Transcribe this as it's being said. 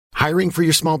Hiring for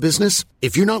your small business?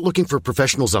 If you're not looking for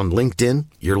professionals on LinkedIn,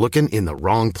 you're looking in the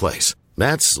wrong place.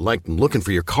 That's like looking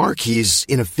for your car keys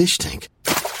in a fish tank.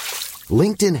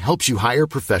 LinkedIn helps you hire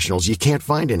professionals you can't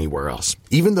find anywhere else,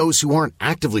 even those who aren't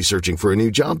actively searching for a new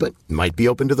job but might be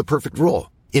open to the perfect role.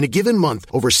 In a given month,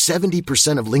 over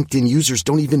 70% of LinkedIn users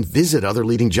don't even visit other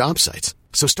leading job sites.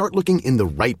 So start looking in the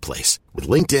right place. With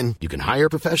LinkedIn, you can hire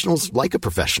professionals like a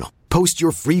professional. Post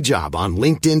your free job on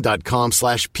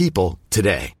linkedin.com/people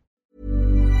today.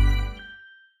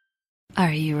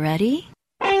 Are you ready?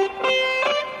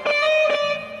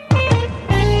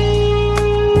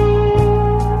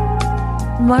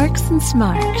 Marks and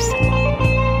Smarks.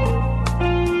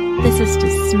 This is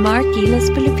the Smart Gilas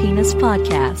Pilipinas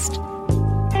podcast.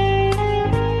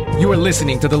 You are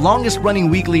listening to the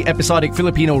longest-running weekly episodic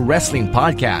Filipino wrestling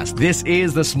podcast. This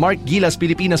is the Smart Gilas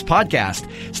Pilipinas podcast.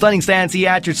 Stunning Stancy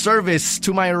at your service.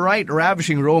 To my right,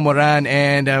 ravishing Ro Moran.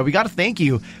 And we got to thank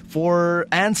you for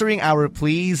answering our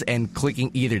pleas and clicking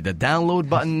either the download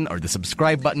button or the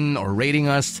subscribe button or rating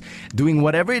us, doing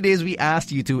whatever it is we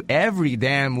asked you to every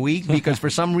damn week, because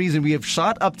for some reason we have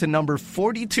shot up to number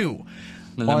 42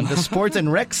 on the sports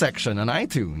and rec section on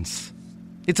iTunes.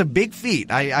 It's a big feat.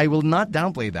 I will not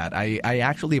downplay that. I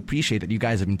actually appreciate that you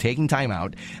guys have been taking time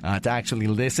out to actually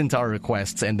listen to our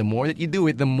requests. And the more that you do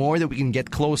it, the more that we can get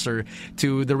closer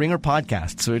to the Ringer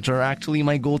podcasts, which are actually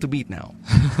my goal to beat now.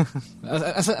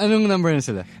 Anong number na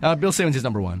sila? Bill Simmons is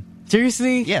number 1.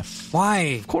 Seriously? Yes.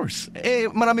 Why? Of course.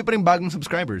 Marami pa rin bagong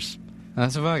subscribers.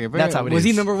 That's how it is. Was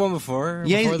he number 1 before?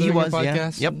 Yeah, before he was.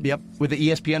 podcast? Yeah. Yep. With the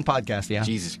ESPN podcast, yeah.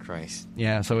 Jesus Christ.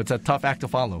 Yeah, so it's a tough act to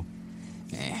follow.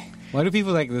 Why do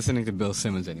people like listening to Bill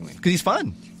Simmons anyway? Because he's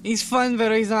fun. He's fun,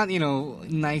 but he's not,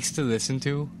 nice to listen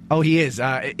to. Oh, he is.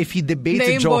 If he debates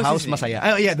with Joe House, masaya.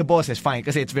 Oh, yeah, the boss is fine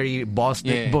because it's very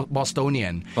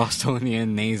Bostonian.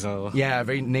 Bostonian, nasal. Yeah,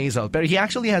 very nasal. But he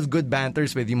actually has good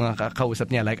banters with yung mga kausap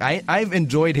niya. Like, I've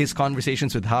enjoyed his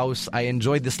conversations with House. I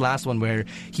enjoyed this last one where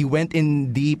he went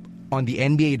in deep on the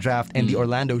NBA draft and the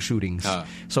Orlando shootings.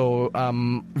 So,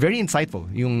 very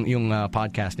insightful yung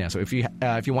podcast niya. So if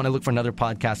you want to look for another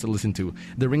podcast to listen to,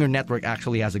 the Ringer Network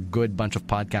actually has a good bunch of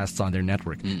podcasts on their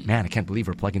network. Man, I can't believe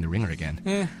we're plugging the Ringer again.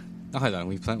 Okay lang,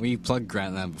 we plugged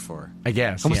Grantland before. I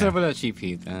guess. Kamusta na pala Cheap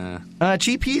Heat?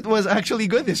 Cheap Heat was actually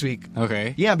good this week.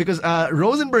 Okay. Yeah, because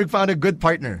Rosenberg found a good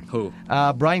partner. Who?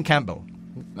 Brian Campbell.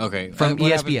 Okay. From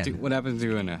ESPN. What happened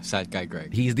to Sad Guy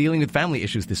Greg? He's dealing with family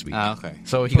issues this week. Okay.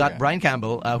 So he got Brian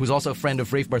Campbell, who's also a friend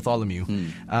of Rafe Bartholomew.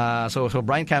 So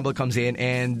Brian Campbell comes in,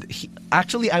 and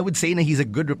actually I would say that he's a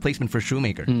good replacement for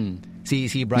Shoemaker.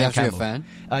 See Brian Campbell. You're a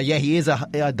fan? Yeah, he is a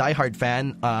diehard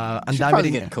fan. Should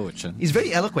probably get Coach. Huh? He's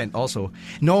very eloquent also.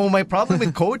 No, my problem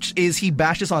with Coach is he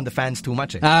bashes on the fans too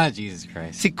much. Jesus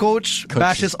Christ. See, Coach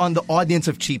bashes on the audience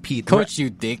of Cheap Heat. Coach, you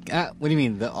dick. What do you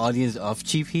mean? The audience of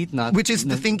Cheap Heat? Which is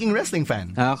the thinking wrestling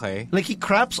fan. Okay. Like, he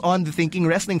craps on the thinking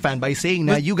wrestling fan by saying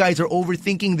na you guys are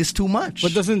overthinking this too much.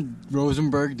 But doesn't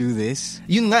Rosenberg do this?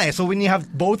 Yun nga eh. So when you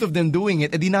have both of them doing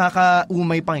it, edi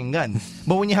nakaka-umay pakinggan.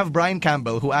 But when you have Brian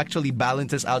Campbell, who actually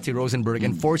balances out si Rosenberg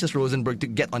and forces Rosenberg to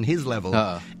get on his level,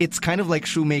 it's kind of like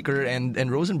Shoemaker and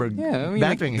Rosenberg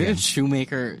bantering didn't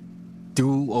Shoemaker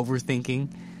do overthinking?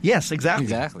 Yes,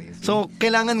 exactly. So,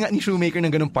 kailangan nga ni Shoemaker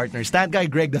ng ganung partners. That guy,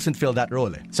 Greg, doesn't fill that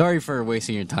role. Sorry for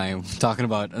wasting your time talking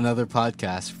about another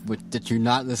podcast that you're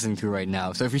not listening to right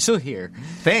now. So if you're still here...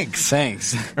 Thanks.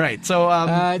 Right, so...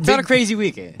 it's not a crazy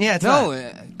week. Yeah, it's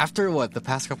not. After the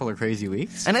past couple of crazy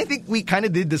weeks? And I think we kind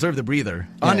of did deserve the breather,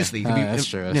 honestly. To be that's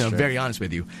true. Very honest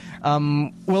with you.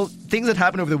 Well, things that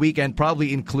happened over the weekend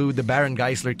probably include the Baron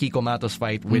Geisler-Kiko Matos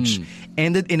fight, which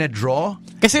ended in a draw.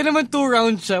 Kasi naman 2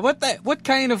 rounds siya. What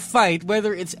kind of fight,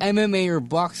 whether it's MMA or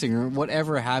boxing or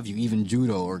whatever have you, even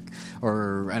judo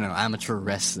or I don't know, amateur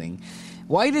wrestling,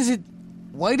 why does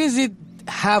it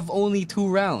have only 2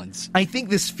 rounds? I think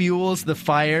this fuels the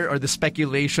fire or the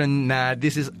speculation that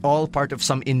this is all part of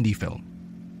some indie film.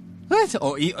 What?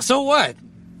 Oh, so what?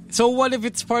 So what if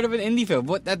it's part of an indie film?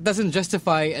 That doesn't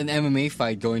justify an MMA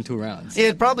fight going 2 rounds.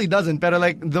 It probably doesn't. But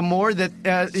the more that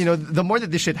the more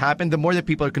that this shit happened, the more that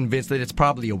people are convinced that it's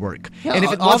probably a work. Yeah, and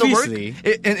if it was obviously. a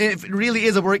work, and if it really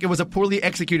is a work, it was a poorly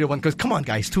executed one. Because come on,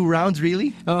 guys, 2 rounds,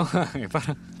 really? Oh,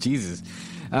 Jesus.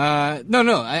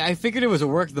 No. I figured it was a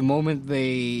work the moment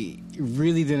they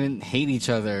really didn't hate each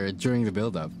other during the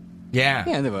build-up. Yeah,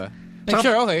 diba?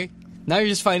 Sure, okay. Now you're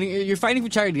just fighting. You're fighting for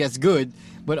charity. That's good.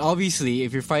 But obviously,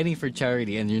 if you're fighting for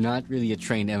charity and you're not really a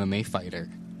trained MMA fighter,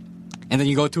 and then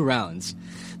you go 2 rounds,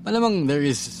 malamang there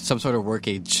is some sort of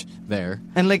workage there.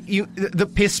 And like the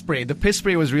piss spray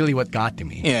was really what got to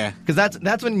me. Yeah. Because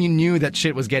that's when you knew that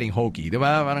shit was getting hokey. Diba?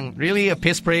 Parang, really? A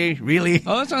piss spray? Really?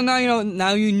 Oh, so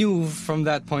now you knew from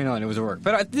that point on it was work.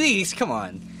 But at least, come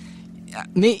on.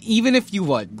 Even if you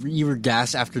were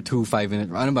gassed after 2 5-minute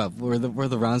roundabout, were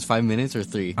the rounds 5 minutes or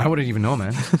 3? I wouldn't even know,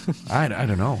 man. I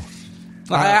don't know.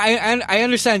 I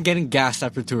understand getting gassed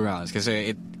after 2 rounds because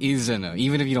it is,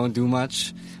 even if you don't do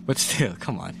much, but still,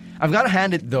 come on. I've got to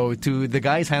hand it, though, to the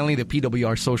guys handling the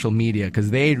PWR social media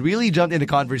because they really jumped in the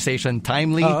conversation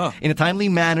in a timely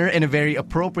manner, in a very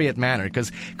appropriate manner.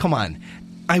 Because, come on,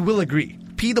 I will agree.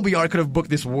 PWR could have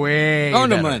booked this way better.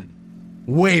 No, man.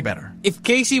 Way better. If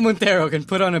Casey Montero can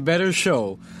put on a better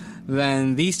show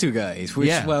than these two guys, which,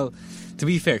 well, to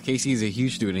be fair, Casey is a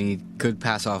huge dude and he could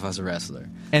pass off as a wrestler.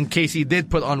 And Casey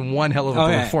did put on one hell of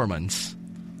a performance.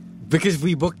 Because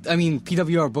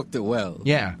PWR booked it well.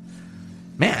 Yeah.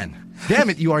 Man, damn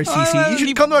it, URCC. You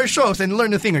should come to our shows and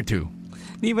learn a thing or two.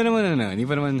 Di ba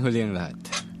naman huli ang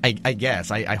lahat? I guess.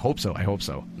 I hope so.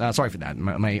 Sorry for that.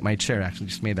 My chair actually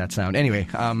just made that sound. Anyway,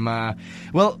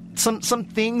 well, some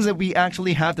things that we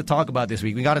actually have to talk about this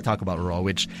week. We got to talk about Raw,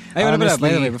 which by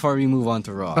the way, before we move on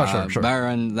to Raw. Oh, sure.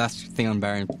 Baron, last thing on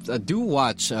Baron. Do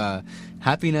watch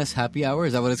Happiness Happy Hour.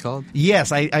 Is that what it's called?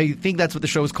 Yes, I think that's what the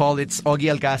show is called. It's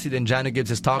Augie Alcacid and Jano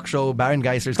Gibbs' talk show. Baron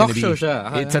Geiser's going to be... Talk show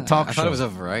siya. It's a talk show. I thought it was a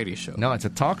variety show. No, it's a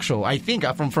talk show. I think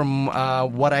from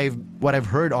what I've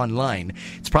heard online,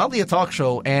 it's probably a talk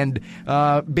show. And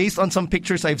based on some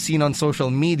pictures I've seen on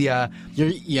social media...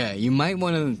 you might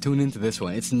want to tune into this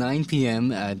one. It's 9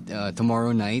 p.m. at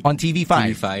tomorrow night. On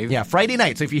TV5. Yeah, Friday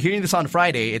night. So if you're hearing this on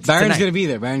Friday, it's Baron's going to be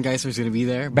there. Baron Geiser's going to be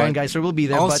there. Baron Geiser will be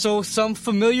there. Also, some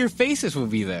familiar faces will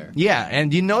be there. Yeah,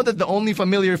 and you know that the only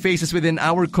familiar faces within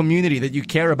our community that you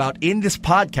care about in this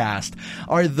podcast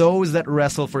are those that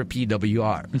wrestle for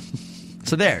PWR.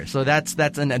 So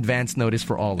that's an advance notice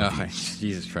for all of you.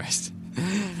 Jesus Christ.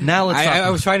 Now I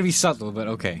was trying to be subtle, but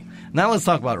okay. Now let's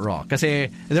talk about Raw. Because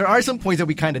there are some points that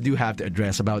we kind of do have to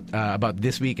address about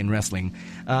this week in wrestling.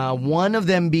 One of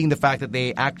them being the fact that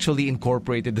they actually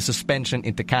incorporated the suspension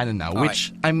into canon now,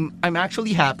 which I'm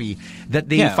actually happy that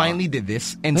they finally did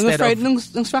this instead of... Nung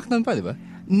SmackDown pa, di ba?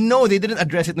 No, they didn't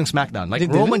address it in SmackDown. Like,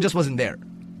 Roman just wasn't there.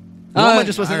 Roman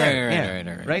just wasn't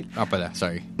there. Right? Oh, pala.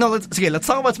 Sorry. No, let's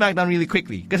talk about SmackDown really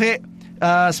quickly. Because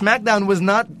SmackDown was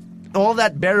not all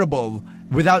that bearable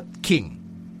without King.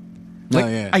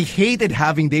 I hated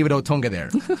having David Otunga there.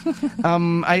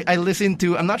 I listened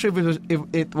to, I'm not sure if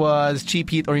it was Cheap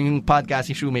Heat or yung podcast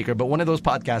ni Shoemaker, but one of those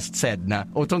podcasts said na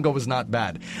Otunga was not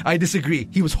bad. I disagree.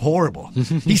 He was horrible.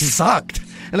 He sucked.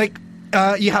 Like,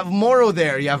 you have Moro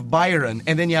there, you have Byron,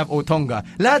 and then you have Otunga.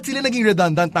 Lahat sila naging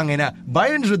redundant, tangina.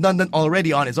 Byron's redundant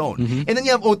already on his own. And then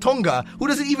you have Otunga, who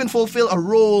doesn't even fulfill a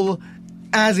role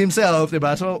as himself,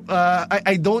 diba? So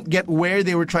I don't get where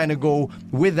they were trying to go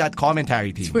with that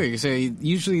commentary team. It's weird. So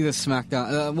usually the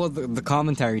SmackDown, the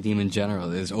commentary team in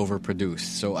general is overproduced.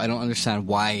 So I don't understand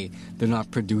why they're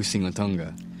not producing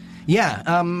Otunga.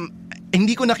 Yeah,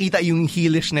 hindi ko nakita yung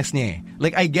heelishness niya eh.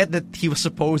 Like, I get that he was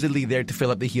supposedly there to fill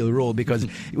up the heel role because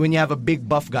when you have a big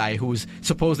buff guy who's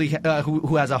supposedly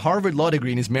who has a Harvard law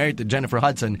degree and is married to Jennifer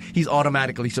Hudson, he's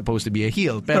automatically supposed to be a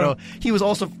heel. Pero he was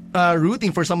also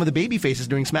rooting for some of the baby faces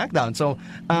during SmackDown. So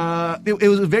it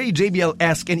was very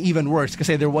JBL-esque and even worse because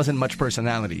there wasn't much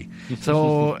personality.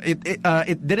 So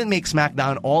it didn't make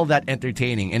SmackDown all that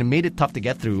entertaining, and it made it tough to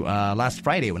get through last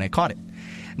Friday when I caught it.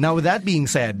 Now, with that being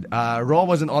said, Raw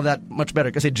wasn't all that much better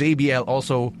because JBL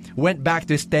also went back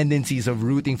to his tendencies of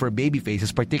rooting for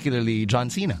babyfaces, particularly John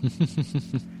Cena.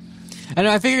 And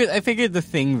I figured the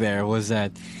thing there was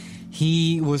that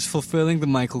he was fulfilling the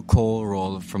Michael Cole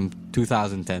role from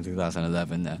 2010,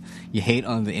 2011. You hate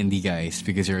on the indie guys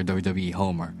because you're a WWE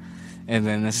homer. And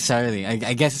then necessarily,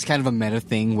 I guess it's kind of a meta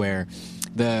thing where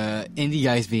the indie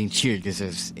guys being cheered because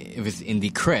if it's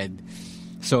indie cred.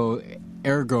 So,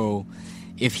 ergo...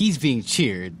 if he's being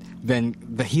cheered, then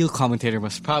the heel commentator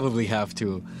must probably have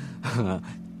to,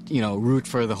 root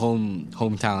for the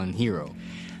hometown hero.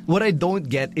 What I don't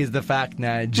get is the fact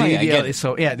that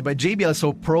JBL but JBL is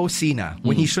so pro Cena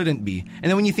when he shouldn't be.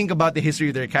 And then when you think about the history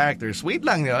of their characters, wait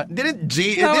lang, didn't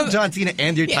John Cena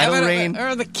end your title reign?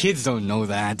 The kids don't know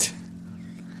that.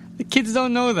 The kids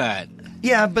don't know that.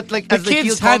 Yeah, but like the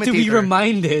kids had to be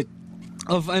reminded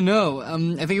of I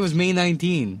think it was May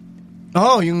 19.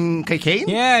 Oh, yung kay Kane?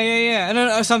 Yeah. I don't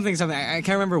know, something. I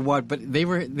can't remember what, but they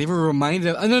were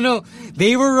reminded.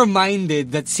 They were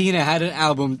reminded that Cena had an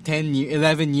album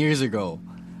 11 years ago.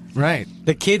 Right.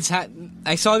 The kids had.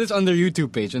 I saw this on their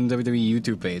YouTube page, on the WWE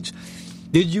YouTube page.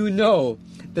 Did you know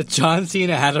that John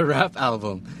Cena had a rap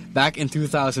album back in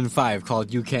 2005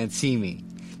 called You Can't See Me.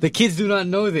 The kids do not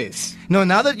know this. No,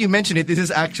 now that you mention it, this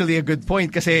is actually a good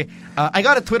point. Kasi I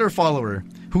got a Twitter follower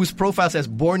whose profile says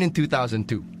born in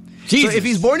 2002. Jesus. So if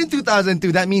he's born in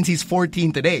 2002, that means he's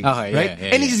 14 today, right?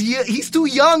 And he's too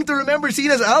young to remember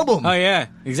Cena's album. Oh yeah,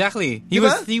 exactly. He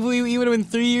would have been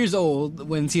 3 years old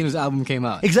when Cena's album came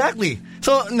out. Exactly.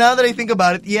 So now that I think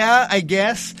about it, yeah, I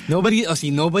guess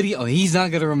he's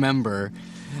not gonna remember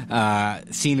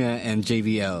Cena and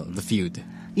JBL, the feud.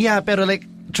 Yeah, pero like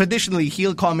traditionally,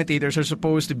 heel commentators are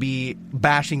supposed to be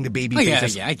bashing the baby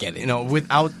faces. Yeah, I get it. You know,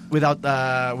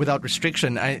 without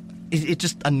restriction. It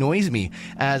just annoys me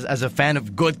as a fan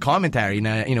of good commentary.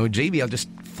 JBL just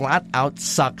flat out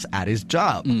sucks at his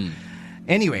job.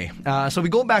 Anyway, so we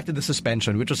go back to the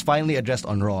suspension, which was finally addressed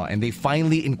on Raw, and they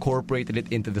finally incorporated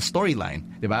it into the storyline.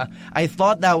 Diba? I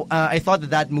thought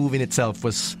that move in itself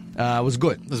was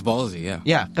good. It was ballsy, yeah.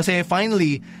 Yeah, kasi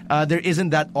finally there isn't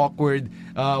that awkward.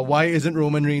 Why isn't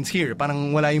Roman Reigns here?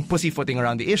 Parang wala yung pussyfooting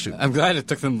around the issue. I'm glad it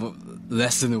took them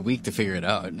less than a week to figure it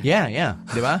out. Yeah,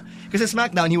 diba? Because at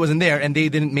SmackDown he wasn't there, and they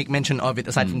didn't make mention of it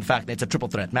aside from the fact that it's a triple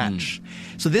threat match.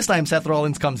 So this time Seth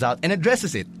Rollins comes out and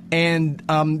addresses it, and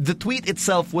the tweet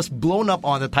itself was blown up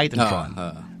on the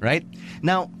Titantron. Right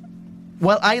now,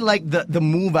 while I like the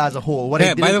move as a whole, what I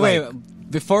didn't by the way, like,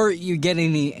 before you get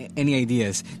any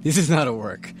ideas, this is not a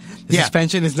work. The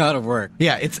suspension is not a work.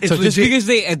 Yeah, it's so legit. Just because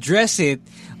they address it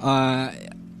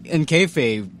in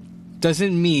kayfabe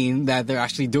doesn't mean that they're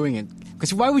actually doing it.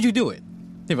 Because why would you do it?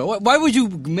 Why would you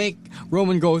make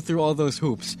Roman go through all those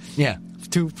hoops? Yeah,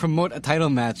 to promote a title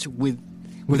match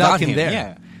without him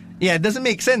there. Yeah, it doesn't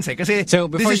make sense. Kasi so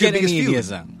before this you is get your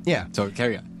biggest any feud. ideas, yeah. So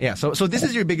carry on. Yeah, so this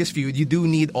is your biggest feud. You do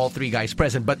need all three guys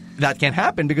present, but that can't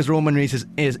happen because Roman Reigns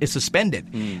is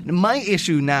suspended. My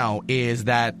issue now is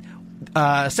that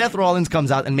Seth Rollins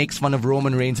comes out and makes fun of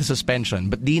Roman Reigns' suspension,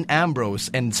 but Dean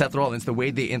Ambrose and Seth Rollins, the way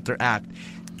they interact,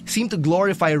 seem to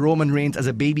glorify Roman Reigns as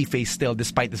a babyface still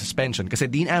despite the suspension. Because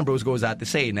Dean Ambrose goes out to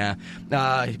say na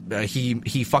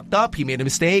he fucked up, he made a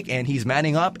mistake, and he's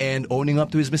manning up and owning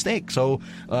up to his mistake. So,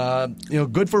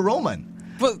 good for Roman.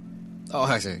 But,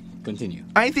 actually, continue.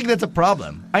 I think that's a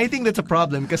problem.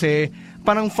 Kasi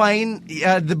parang fine,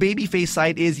 the babyface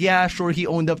side is, yeah, sure, he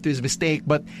owned up to his mistake,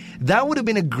 but that would have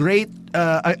been a great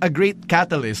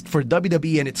catalyst for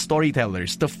WWE and its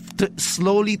storytellers to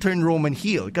slowly turn Roman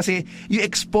heel. Kasi you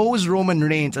expose Roman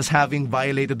Reigns as having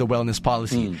violated the wellness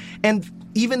policy. And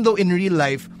even though in real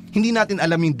life, hindi natin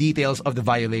alam yung details of the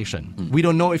violation. We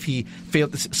don't know if he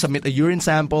failed to submit a urine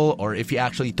sample or if he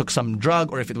actually took some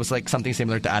drug or if it was like something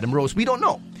similar to Adam Rose. We don't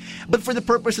know. But for the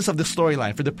purposes of the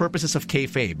storyline, for the purposes of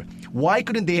kayfabe, why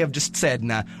couldn't they have just said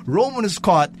na Roman is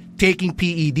caught taking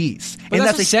PEDs? But and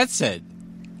that's what Seth said.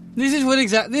 This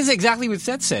is exactly what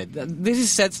Seth said. This is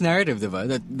Seth's narrative,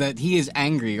 diba? That he is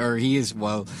angry or he is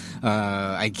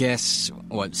I guess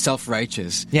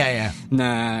self-righteous. Yeah.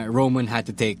 Na Roman had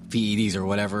to take PEDs or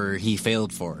whatever he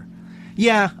failed for.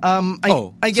 Yeah.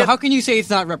 I so how can you say it's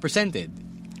not represented?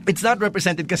 It's not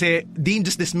represented kasi Dean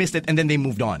just dismissed it and then they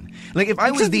moved on. Like if I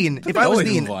was Dean, if I was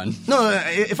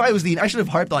Dean, I should have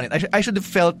harped on it. I should have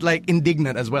felt like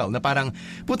indignant as well. Na parang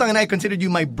putang ina, I considered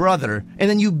you my brother, and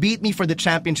then you beat me for the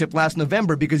championship last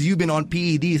November because you've been on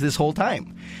PEDs this whole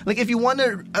time. Like if you want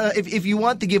to, if you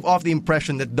want to give off the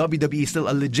impression that WWE is still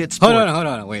a legit sport. Hold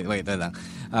on, wait,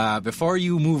 before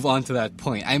you move on to that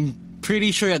point, I'm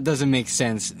pretty sure it doesn't make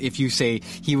sense if you say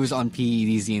he was on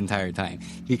PEDs the entire time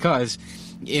because.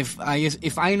 If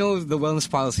I know the wellness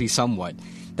policy somewhat,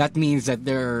 that means that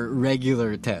there are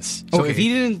regular tests. So if he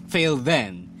didn't fail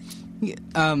then,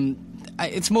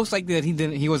 it's most likely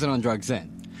that he wasn't on drugs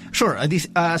then. Sure.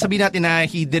 Sabihin natin na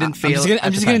he didn't fail.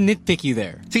 I'm just going to nitpick you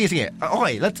there. Sige.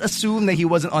 Okay, let's assume that he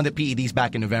wasn't on the PEDs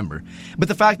back in November. But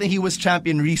the fact that he was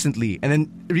champion recently, and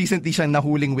then recently siya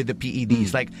nahuling with the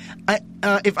PEDs, like,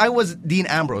 if I was Dean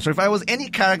Ambrose, or if I was any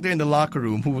character in the locker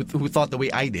room who thought the way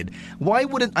I did, why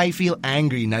wouldn't I feel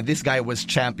angry na this guy was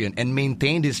champion and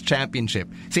maintained his championship,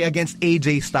 say, against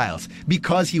AJ Styles,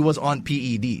 because he was on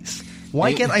PEDs?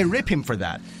 Why can't I rip him for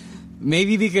that?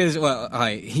 Maybe because,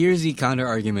 here's the counter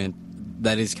argument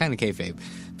that is kind of kayfabe.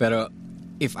 Pero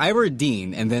if I were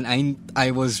Dean and then I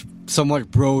was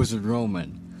somewhat bros with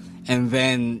Roman, and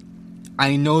then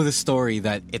I know the story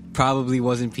that it probably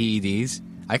wasn't PEDs,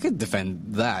 I could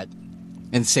defend that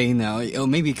and say now,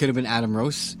 maybe it could have been Adam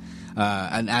Rose,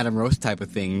 an Adam Rose type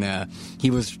of thing. He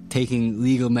was taking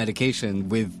legal medication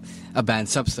with a banned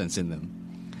substance in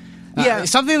them.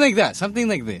 Something like that. Something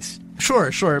like this.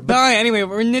 Sure. But anyway,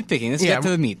 we're nitpicking. Let's get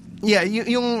to the meat. Yeah,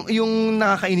 yung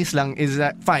nakakainis lang is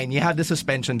that fine, you have the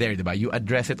suspension there, diba? You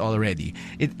address it already.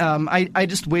 I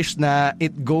just wish na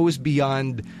it goes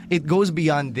beyond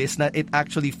this, that it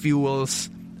actually fuels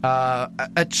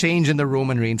a change in the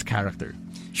Roman Reigns character.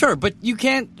 Sure, but you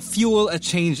can't fuel a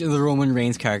change in the Roman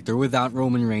Reigns character without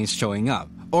Roman Reigns showing up,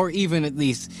 or even at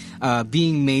least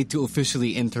being made to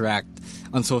officially interact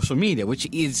on social media, which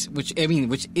is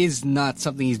not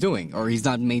something he's doing, or he's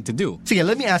not made to do. So yeah,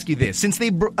 let me ask you this: since they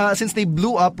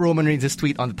blew up Roman Reigns'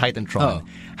 tweet on the Titantron,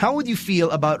 how would you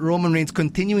feel about Roman Reigns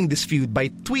continuing this feud by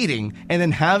tweeting and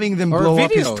then having them blow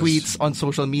up his tweets on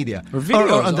social media or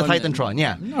videos or on the Titantron?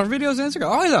 Yeah, or videos on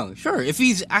Instagram. Oh, no, sure. If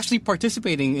he's actually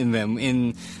participating in them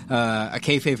in a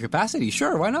kayfabe capacity,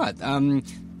 sure, why not?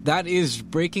 That is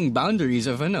breaking boundaries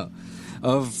of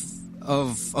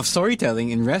storytelling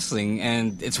in wrestling,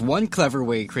 and it's one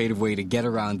creative way to get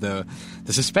around the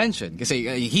suspension. Because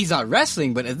he's not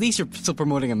wrestling, but at least you're still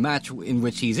promoting a match in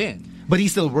which he's in. But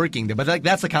he's still working. But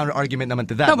that's the counter argument naman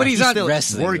to that. No, but he's not still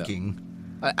wrestling, working.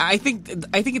 I think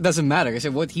it doesn't matter. I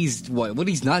said what he's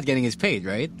not getting is paid,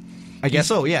 right? I guess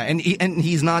so. Yeah, and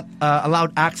he's not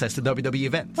allowed access to WWE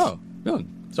events. Oh, no.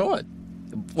 So what?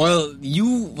 Well,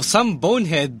 some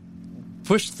bonehead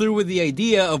pushed through with the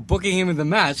idea of booking him in the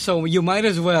match, so you might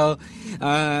as well,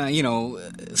 lie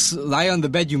on the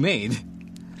bed you made.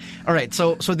 All right,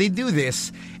 so they do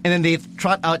this, and then they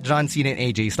trot out John Cena and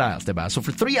AJ Styles, diba? So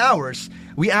for 3 hours,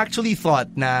 we actually thought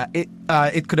na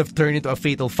it could have turned into a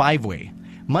fatal 5-way.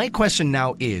 My question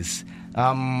now is,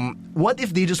 what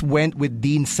if they just went with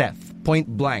Dean Seth point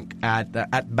blank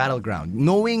at Battleground,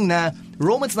 knowing that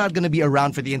Roman's not going to be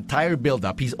around for the entire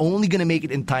build-up? He's only going to make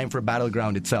it in time for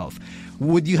Battleground itself.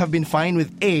 Would you have been fine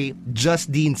with A,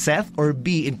 just Dean Seth, or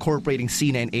B, incorporating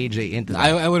Cena and AJ into that?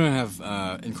 I wouldn't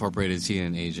have incorporated Cena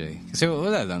and AJ. So,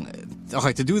 wala lang.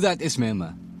 Okay, to do that is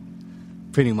mema.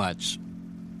 Pretty much.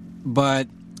 But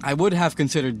I would have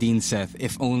considered Dean Seth,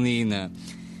 if only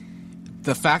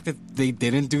the fact that they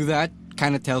didn't do that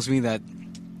kind of tells me that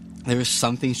there's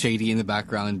something shady in the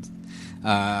background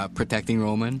protecting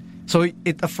Roman. So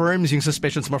it affirms yung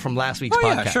suspicions more from last week's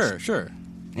podcast. Yeah, sure.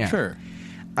 Yeah. Sure.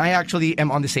 I actually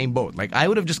am on the same boat. Like, I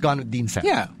would have just gone with Dean Seth.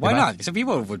 Yeah, why diba? not? Some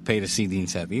people would pay to see Dean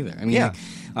Seth either. I mean,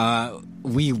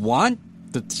 we want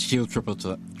the Shield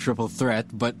triple threat,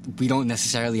 but we don't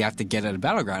necessarily have to get at a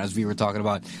Battleground, as we were talking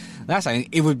about last time.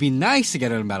 It would be nice to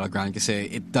get at a Battleground because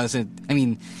it doesn't. I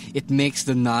mean, it makes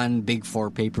the non-Big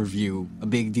Four pay-per-view a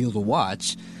big deal to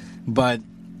watch, but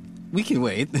we can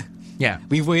wait. Yeah,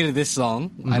 we've waited this long.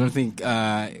 Mm-hmm.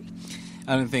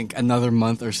 I don't think another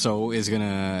month or so is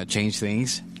gonna change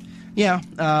things. Yeah,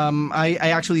 I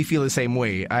actually feel the same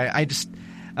way. I just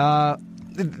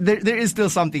there is still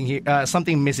something here,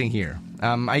 something missing here.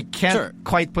 I can't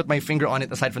quite put my finger on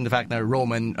it, aside from the fact that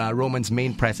Roman's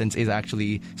main presence is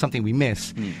actually something we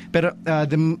miss. But I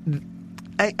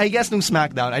guess nung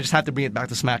SmackDown, I just have to bring it back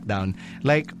to SmackDown.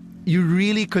 Like, you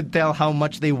really could tell how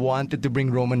much they wanted to bring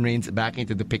Roman Reigns back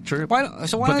into the picture, but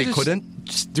they couldn't.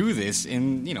 Just do this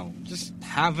and, just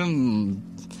have him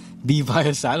be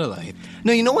via satellite.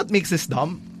 No, you know what makes this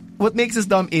dumb? What makes this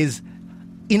dumb is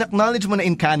in-acknowledge mo na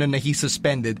in canon na he's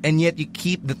suspended, and yet you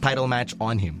keep the title match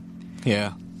on him.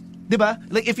 Yeah. Diba?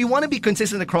 Like, if you want to be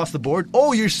consistent across the board,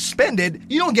 you're suspended,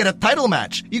 you don't get a title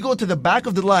match. You go to the back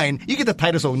of the line, you get the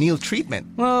Titus O'Neil treatment.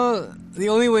 Well, the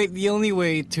only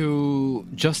way to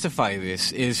justify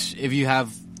this is if you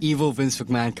have evil Vince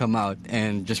McMahon come out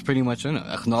and just pretty much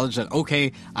acknowledge that,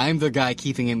 okay, I'm the guy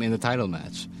keeping him in the title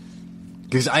match.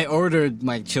 Because I ordered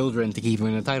my children to keep him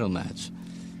in a title match.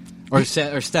 Or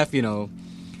Steph,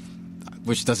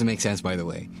 which doesn't make sense, by the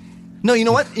way. No, you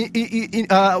know what?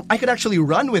 I could actually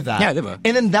run with that. Yeah, diba?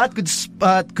 And then that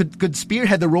could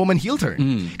spearhead the Roman heel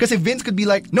turn. Because if Vince could be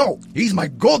like, no, he's my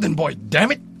golden boy,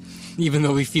 damn it. Even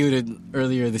though we feuded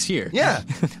earlier this year. Yeah.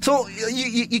 So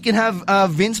you can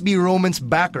have Vince be Roman's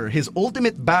backer, his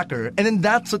ultimate backer, and then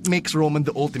that's what makes Roman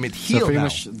the ultimate heel. So pretty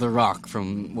much The Rock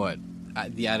from what?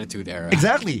 The Attitude Era.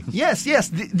 Exactly. Yes.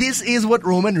 This is what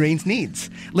Roman Reigns needs.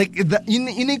 Like, yun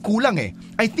kulang eh.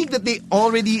 I think that they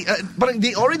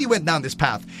already went down this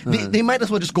path. They might as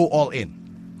well just go all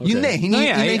in. Okay.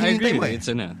 I agree with you. It's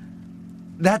a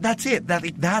That's it.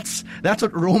 That's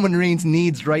what Roman Reigns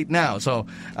needs right now. So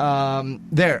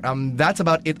that's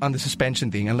about it on the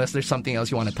suspension thing. Unless there's something else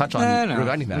you want to touch on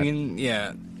regarding that. I mean,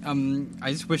 yeah.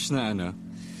 I just wish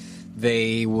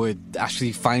they would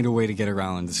actually find a way to get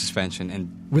around the suspension and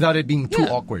without it being too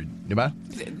awkward, diba?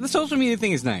 The social media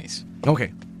thing is nice.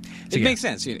 Okay. It makes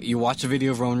sense. You watch a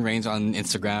video of Roman Reigns on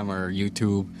Instagram or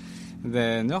YouTube,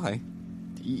 then okay.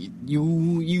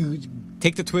 You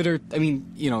take the Twitter. I mean,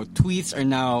 tweets are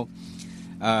now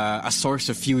a source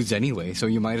of feuds anyway, so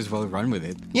you might as well run with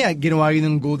it. Yeah, ginawa yun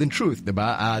ng Golden Truth,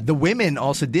 diba? The women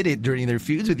also did it during their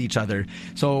feuds with each other.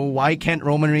 So why can't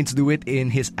Roman Reigns do it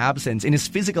in his absence, in his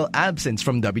physical absence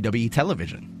from WWE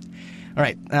television? All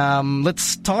right,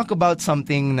 let's talk about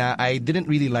something that I didn't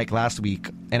really like last week,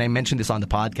 and I mentioned this on the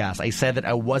podcast. I said that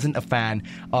I wasn't a fan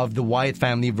of the Wyatt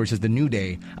family versus the New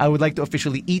Day. I would like to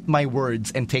officially eat my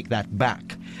words and take that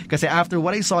back. Because after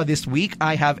what I saw this week,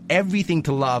 I have everything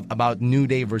to love about New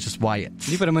Day versus Wyatt.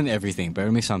 Hindi pa naman everything,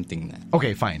 pero may something na.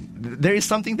 Okay, fine. There is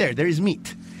something there. There is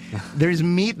meat. There is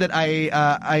meat that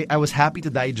I was happy to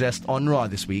digest on Raw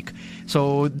this week.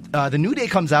 So the New Day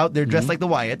comes out. They're dressed like the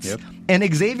Wyatts. Yep. And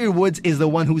Xavier Woods is the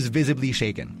one who's visibly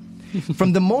shaken.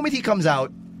 From the moment he comes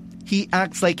out, he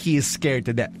acts like he is scared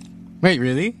to death. Wait,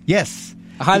 really? Yes.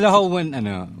 Akala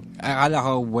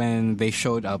ko when they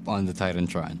showed up on the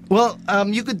Titantron. Well,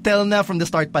 you could tell na from the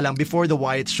start pa lang, before the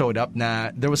Wyatts showed up,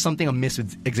 na there was something amiss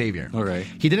with Xavier. Alright.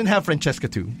 He didn't have Francesca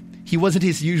too. He wasn't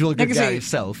his usual gregarious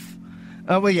self.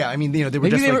 Well, yeah, I mean, they were Maybe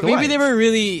just like the maybe they Wyatts. were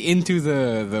really into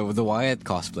the Wyatt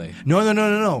cosplay.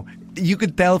 No. You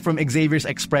could tell from Xavier's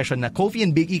expression that Kofi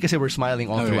and Big E kasi were smiling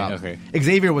all throughout. Okay.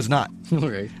 Xavier was not.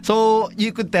 Okay. So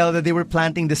you could tell that they were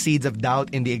planting the seeds of doubt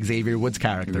in the Xavier Woods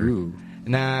character. Ooh.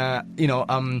 Na,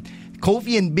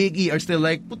 Kofi and Big E are still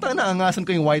like, puta na, angasan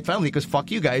ko yung Wyatt family because fuck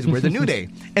you guys, we're the New Day.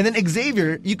 And then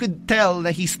Xavier, you could tell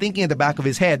that he's thinking at the back of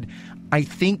his head, I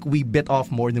think we bit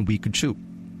off more than we could chew.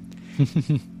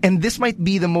 And this might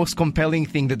be the most compelling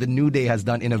thing that the New Day has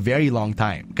done in a very long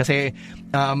time. Kasi,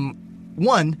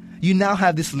 one, you now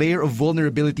have this layer of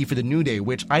vulnerability for the New Day,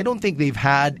 which I don't think they've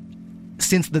had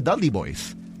since the Dudley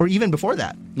Boys, or even before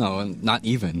that. No, not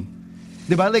even.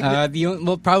 Diba?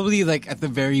 Like, probably like at the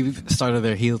very start of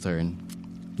their heel turn.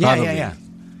 Yeah.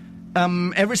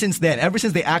 Ever since then, ever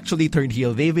since they actually turned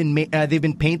heel, they've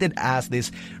been painted as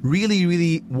this really,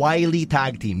 really wily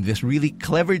tag team, this really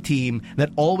clever team that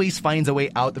always finds a way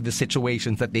out of the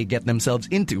situations that they get themselves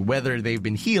into, whether they've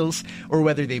been heels or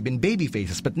whether they've been baby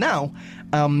faces. But now,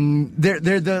 they're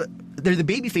the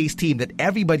babyface team that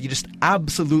everybody just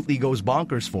absolutely goes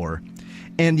bonkers for.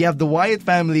 And you have the Wyatt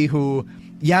family who,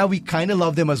 yeah, we kind of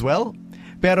love them as well,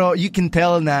 pero you can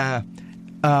tell na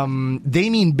they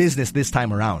mean business this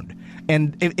time around.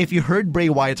 And if you heard Bray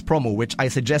Wyatt's promo, which I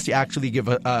suggest you actually give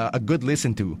a good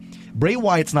listen to, Bray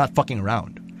Wyatt's not fucking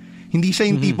around. Hindi siya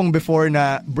yung tipong before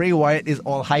na Bray Wyatt is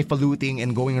all highfalutin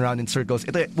and going around in circles.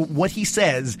 What he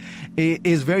says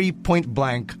is very point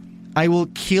blank. I will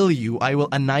kill you. I will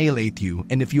annihilate you.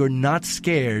 And if you're not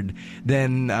scared,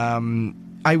 then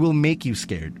I will make you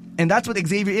scared. And that's what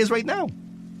Xavier is right now.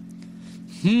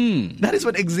 That is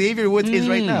what Xavier Woods is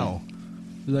right now.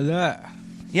 Lala.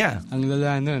 Yeah. Ang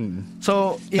lala nun.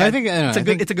 So, yeah, I think,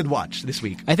 it's a good watch this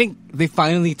week. I think they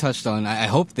finally touched on, I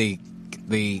hope they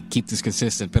keep this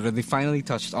consistent, but they finally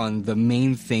touched on the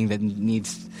main thing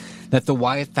that the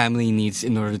Wyatt family needs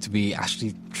in order to be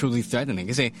actually truly threatening.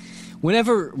 Kasi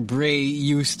whenever Bray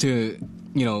used to,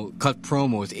 cut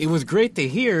promos, it was great to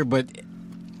hear, but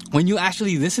when you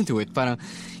actually listen to it, parang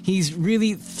he's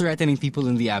really threatening people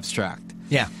in the abstract.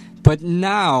 Yeah. But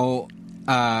now,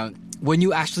 when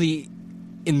you actually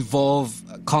involve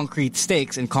concrete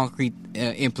stakes and concrete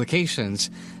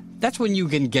implications, that's when you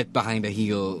can get behind a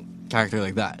heel character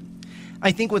like that.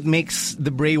 I think what makes the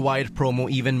Bray Wyatt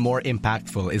promo even more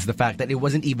impactful is the fact that it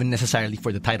wasn't even necessarily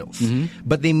for the titles.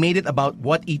 But they made it about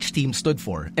what each team stood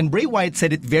for. And Bray Wyatt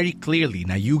said it very clearly.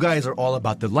 Now, you guys are all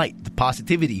about the light, the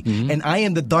positivity. And I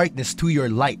am the darkness to your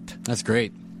light. That's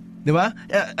great. Diba?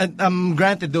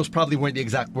 Granted, those probably weren't the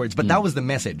exact words, but that was the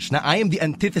message. Now, I am the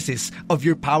antithesis of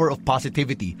your power of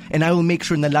positivity, and I will make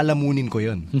sure na lalamunin ko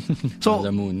yun. So,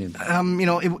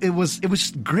 it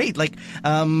was great. Like,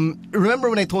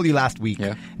 remember when I told you last week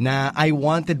na I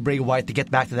wanted Bray Wyatt to get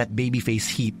back to that babyface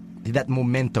heat, that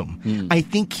momentum. I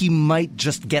think he might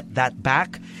just get that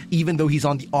back, even though he's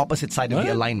on the opposite side of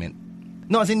the alignment.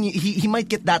 No, as in, he might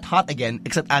get that hot again,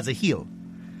 except as a heel.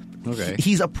 Okay.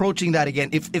 He's approaching that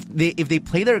again. If they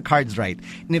play their cards right,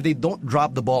 and if they don't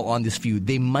drop the ball on this feud,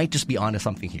 they might just be onto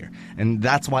something here. And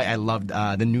that's why I loved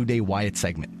the New Day Wyatt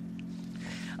segment.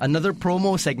 Another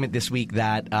promo segment this week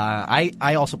that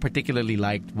I also particularly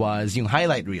liked was yung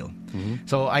highlight reel.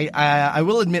 So I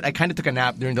will admit I kind of took a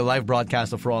nap during the live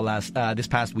broadcast of Raw this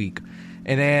past week,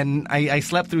 and then I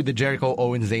slept through the Jericho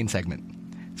Owens Zayn segment.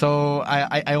 So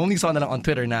I only saw that on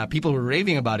Twitter now. People were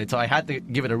raving about it, so I had to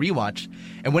give it a rewatch.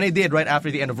 And when I did, right after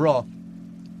the end of Raw,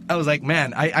 I was like,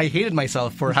 man, I hated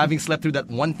myself for having slept through that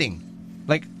one thing.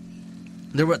 Like,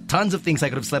 there were tons of things I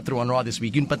could have slept through on Raw this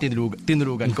week. Yun pa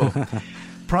tinurugan ko.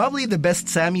 Probably the best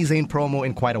Sami Zayn promo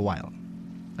in quite a while.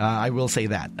 I will say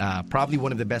that. Probably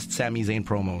one of the best Sami Zayn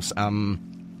promos.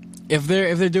 If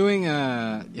they're doing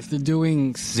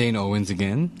Zayn Owens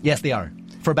again, Yes, they are.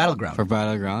 For Battleground. for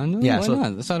Battleground, Yeah, why so-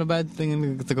 not? That's not a bad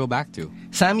thing to go back to.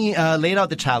 Sami laid out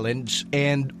the challenge,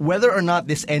 and whether or not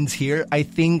this ends here, I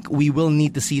think we will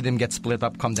need to see them get split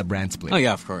up come the brand split. Oh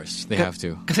yeah, of course they have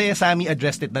to. Kasi Sami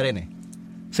addressed it na rin eh.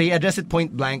 So he addressed it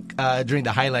point blank during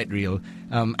the highlight reel.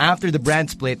 After the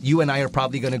brand split, you and I are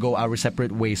probably going to go our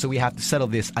separate ways, so we have to settle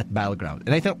this at Battleground.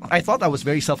 And I thought that was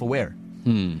very self-aware.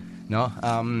 No,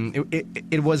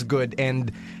 it was good,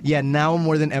 and yeah, now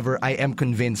more than ever, I am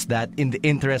convinced that in the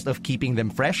interest of keeping them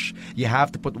fresh, you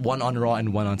have to put one on Raw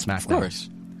and one on SmackDown. Of course.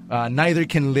 Neither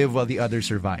can live while the other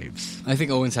survives. I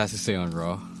think Owens has to stay on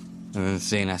Raw, and then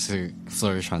Zayn has to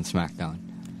flourish on SmackDown.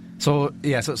 So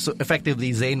yeah, so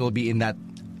effectively, Zayn will be in that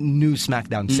new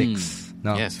SmackDown 6.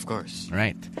 No? Yes, of course.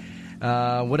 Right.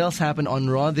 What else happened on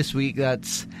Raw this week?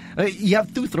 That's you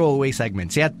have 2 throwaway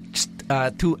segments. You had just,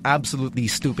 2 absolutely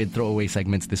stupid throwaway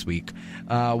segments this week.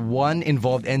 One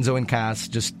involved Enzo and Cass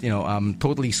just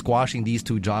totally squashing these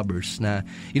 2 jobbers. Na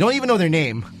you don't even know their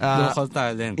name. Local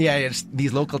talent. Yeah, it's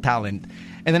these local talent.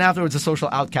 And then afterwards, the social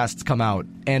outcasts come out.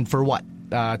 And for what?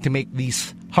 To make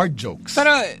these hard jokes.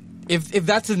 But if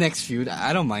that's the next feud,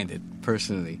 I don't mind it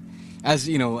personally. As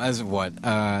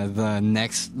the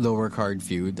next lower card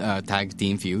feud, tag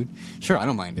team feud. Sure, I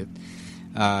don't mind it.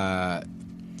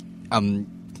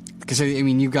 Because I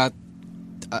mean, you got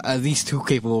these 2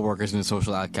 capable workers in the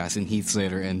social outcast, in Heath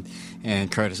Slater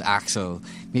and Curtis Axel,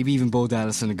 maybe even Bo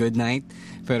Dallas on a good night.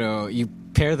 But you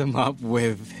pair them up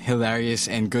with hilarious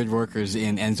and good workers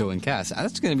in Enzo and Cass.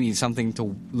 That's going to be something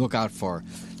to look out for.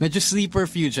 Not just sleeper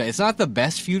feud. It's not the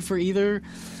best feud for either,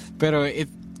 but it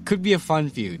could be a fun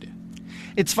feud.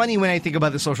 It's funny when I think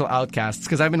about the social outcasts,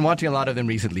 because I've been watching a lot of them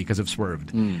recently because of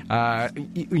Swerved.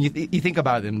 You think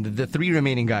about them, the 3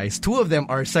 remaining guys, 2 of them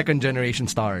are second-generation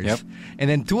stars. Yep. And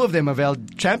then 2 of them have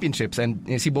held championships.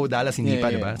 And si Bo Dallas hindi pa,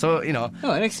 diba? So,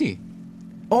 Oh, NXT.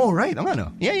 Oh, right.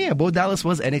 Ano. Yeah. Bo Dallas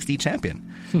was NXT champion.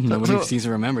 Nobody seems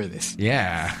to remember this.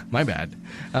 Yeah, my bad.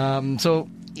 So...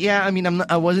 Yeah, I mean,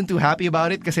 I wasn't too happy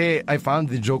about it because I found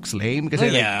the jokes lame. Because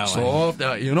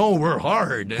we're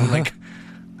hard. And like,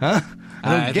 huh?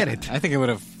 I don't get it. I think I would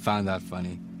have found that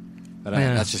funny. But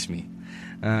that's just me.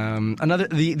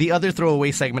 The other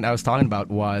throwaway segment I was talking about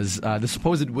was the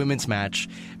supposed women's match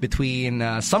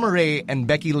between Summer Rae and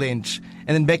Becky Lynch.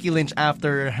 And then Becky Lynch,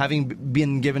 after having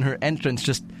been given her entrance,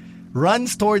 just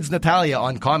runs towards Natalya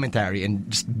on commentary and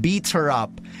just beats her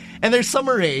up. And there's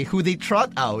Summer Rae, who they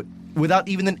trot out without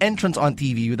even an entrance on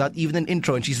TV, without even an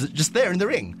intro, and she's just there in the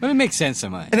ring. But it makes sense,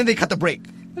 am I? And then they cut the break.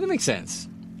 But it makes sense.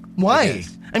 Why?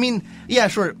 I mean, yeah,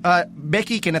 sure.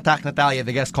 Becky can attack Natalya,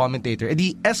 the guest commentator, and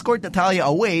they escort Natalya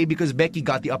away because Becky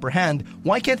got the upper hand.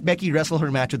 Why can't Becky wrestle her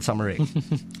match with Summer Rae?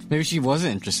 Maybe she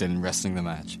wasn't interested in wrestling the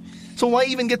match. So why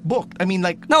even get booked? I mean,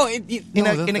 like... No, in a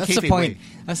that's the kayfabe point. way.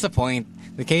 That's the point.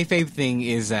 The kayfabe thing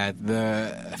is that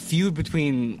the feud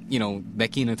between,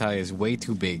 Becky and Natalya is way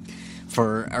too big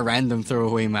for a random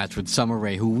throwaway match with Summer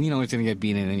Rae, who we know is going to get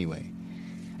beaten anyway.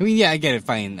 I mean, yeah, I get it,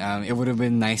 fine. It would have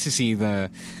been nice to see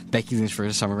the Becky Lynch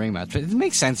versus Summer Rae match. But it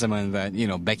makes sense, Aman, that,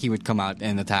 Becky would come out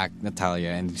and attack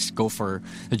Natalya and just go for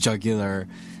the jugular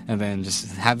and then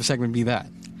just have the segment be that.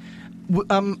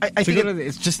 I think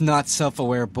it's just not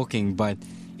self-aware booking, but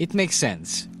it makes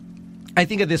sense. I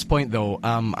think at this point, though,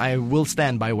 I will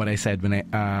stand by what I said when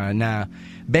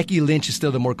Becky Lynch is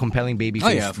still the more compelling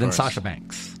babyface than Sasha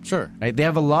Banks. Sure, right? They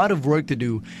have a lot of work to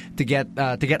do to get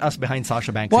us behind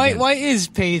Sasha Banks. Why is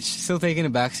Paige still taking a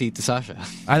backseat to Sasha?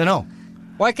 I don't know.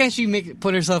 Why can't she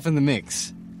put herself in the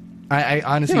mix? I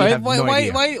honestly have no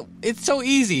idea. Why? It's so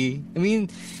easy. I mean,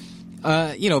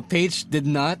 Paige did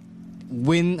not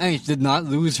win. Did not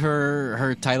lose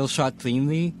her title shot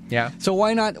cleanly. Yeah. So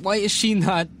why not? Why is she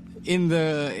not in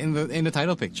the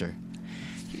title picture?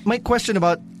 My question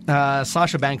about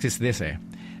Sasha Banks is this,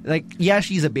 like, yeah,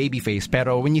 she's a babyface,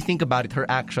 pero when you think about it, her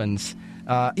actions,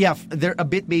 they're a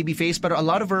bit babyface, but a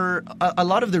lot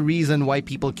of the reason why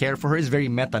people care for her is very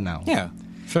meta now. Yeah,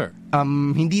 sure.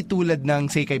 Hindi tulad ng,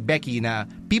 say, kay Becky na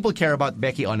people care about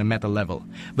Becky on a meta level,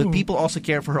 but people also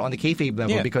care for her on the kayfabe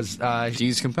level because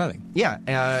she's compelling.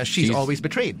 Yeah, she's always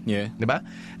betrayed. Yeah, diba?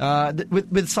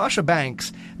 With Sasha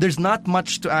Banks, there's not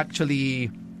much to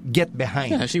actually get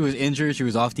behind. Yeah, she was injured. She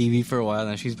was off TV for a while,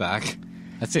 and she's back.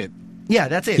 That's it. Yeah,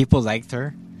 that's it. People liked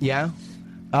her. Yeah.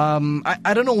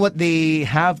 I don't know what they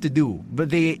have to do, but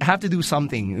they have to do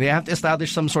something. They have to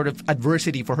establish some sort of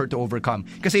adversity for her to overcome.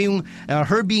 Kasi yung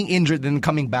her being injured and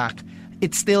coming back,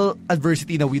 it's still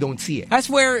adversity that we don't see it. That's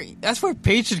where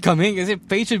Paige should come in, because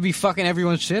Paige should be fucking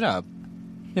everyone's shit up.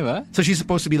 Diba? So she's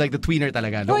supposed to be like the tweener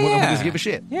talaga. No Oh, one yeah. doesn't give a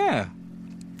shit. Yeah.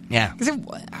 Yeah. Because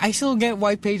I still get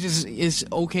why Paige is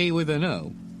okay with a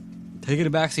no. Taking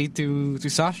a backseat to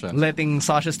Sasha. Letting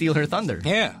Sasha steal her thunder.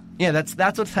 Yeah. Yeah, that's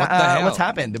what's What the hell? what's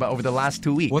happened about over the last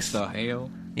 2 weeks. What the hell?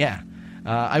 Yeah.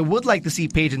 I would like to see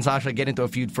Paige and Sasha get into a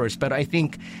feud first, but I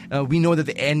think we know that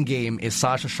the end game is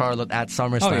Sasha Charlotte at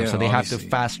SummerSlam, Oh, yeah, so they have to obviously.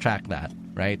 fast track that,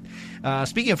 right?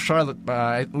 Speaking of Charlotte,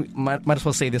 we might as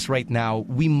well say this right now.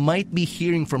 We might be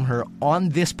hearing from her on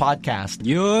this podcast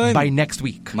Yun. by next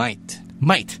week. Might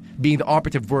being the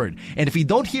operative word. And if we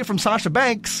don't hear from Sasha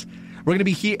Banks, we're going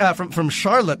to be from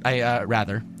Charlotte,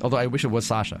 rather, although I wish it was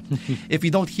Sasha. If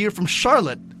we don't hear from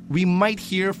Charlotte, we might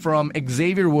hear from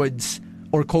Xavier Woods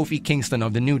or Kofi Kingston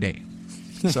of the New Day.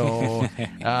 So,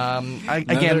 Another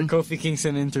again, Kofi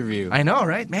Kingston interview. I know,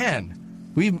 right? Man,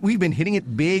 we've been hitting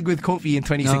it big with Kofi in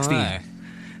 2016. No,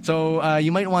 So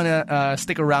you might want to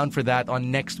stick around for that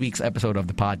on next week's episode of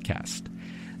the podcast.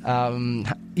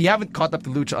 You haven't caught up to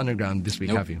Lucha Underground this week,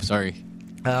 Nope, have you? sorry.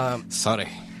 Sorry.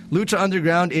 Lucha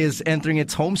Underground is entering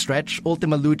its home stretch.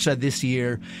 Ultima Lucha this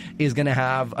year is going to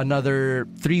have another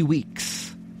 3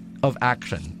 weeks of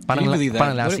action. Can you believe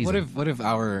parang that? last season. What if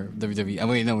our WWE... Oh,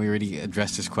 wait, no, we already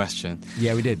addressed this question.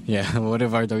 Yeah, we did. Yeah, what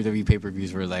if our WWE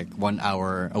pay-per-views were like 1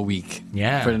 hour a week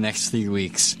Yeah. for the next 3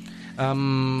 weeks?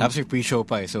 Tapos yung pre-show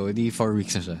pa, so edi 4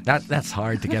 weeks na siya. That's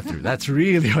hard to get through. That's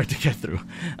really hard to get through.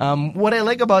 What I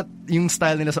like about yung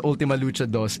style nila sa Ultima Lucha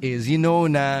 2 is, you know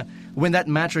na when that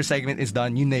match or segment is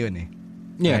done, yun na yun eh.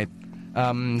 Yeah.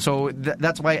 Right? So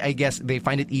that's why I guess they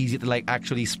find it easy to like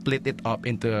actually split it up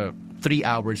into 3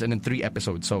 hours and then 3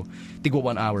 episodes. So, tigwa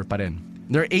 1 hour pa rin.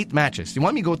 There are 8 matches. You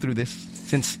want me to go through this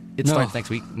since it No. starts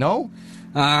next week? No?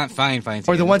 Fine.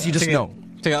 Or the ones you just Sige, know?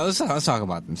 sige, let's talk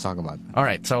about them. All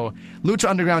right. So, Lucha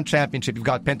Underground Championship, you've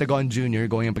got Pentagon Jr.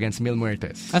 going up against Mil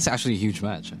Muertes. That's actually a huge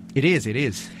match. It is.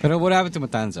 But what happened to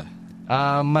Matanza?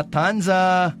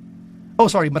 Matanza... Oh,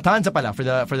 sorry, Matanza pala for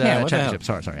the Yeah, what the championship.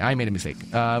 Sorry, I made a mistake.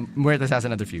 Muertes has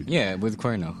another feud. Yeah, with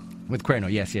Cuerno. With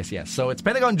Cuerno, yes. So it's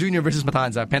Pentagon Jr. versus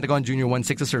Matanza. Pentagon Jr. won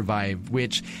 6 to survive,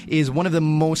 which is one of the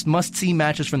most must-see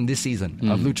matches from this season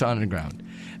of Lucha Underground.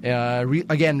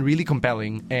 Again, really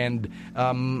compelling. And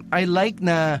I like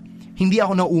na hindi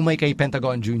ako naumay kay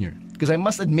Pentagon Jr. Because I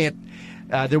must admit,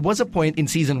 there was a point in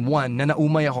Season 1 na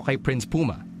naumay ako kay Prince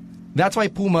Puma. That's why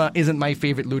Puma isn't my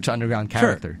favorite Lucha Underground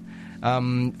character.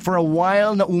 For a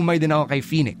while, naumay din ako kay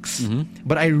Phoenix.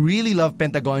 But I really love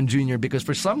Pentagon Jr. because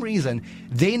for some reason,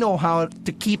 they know how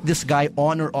to keep this guy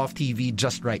on or off TV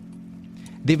just right.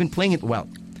 They've been playing it well.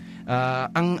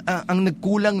 Ang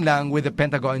nagkulang lang with the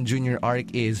Pentagon Jr.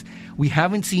 arc is we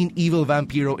haven't seen Evil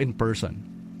Vampiro in person.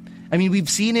 I mean, we've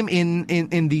seen him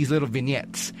in these little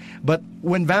vignettes. But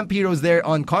when Vampiro's there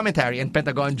on commentary and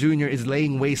Pentagon Jr. is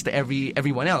laying waste to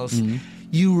everyone else,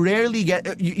 you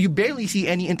barely see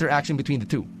any interaction between the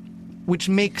two, which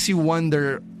makes you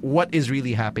wonder what is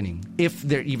really happening, if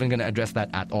they're even going to address that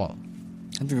at all.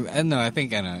 I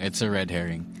think it's a red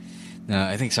herring. No,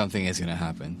 I think something is going to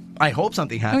happen. I hope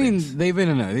something I happens.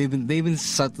 mean, they've been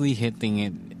subtly hitting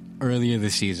it earlier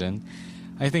this season.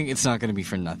 I think it's not going to be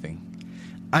for nothing.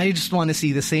 I just want to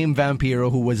see the same Vampiro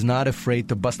who was not afraid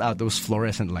to bust out those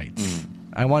fluorescent lights.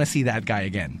 I want to see that guy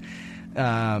again.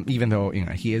 Even though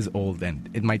he is old and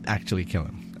it might actually kill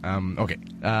him. Okay.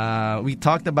 We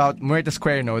talked about Muertes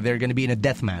Cuerno. They're going to be in a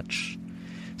death match.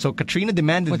 So Katrina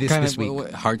demanded this week.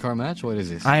 What, hardcore match? What is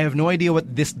this? I have no idea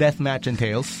what this death match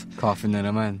entails. Coffin na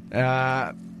naman.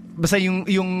 Basta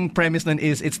yung premise nun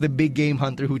is it's the big game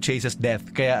hunter who chases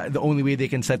death. Kaya the only way they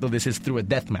can settle this is through a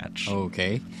death match.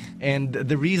 Okay. And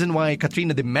the reason why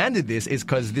Katrina demanded this is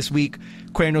because this week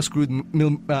Cuerno screwed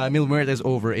Mil Muertes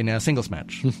over in a singles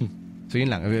match. So yun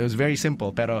lang. It was very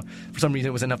simple. Pero for some reason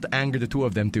it was enough to anger the two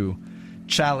of them to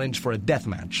challenge for a death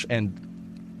match. And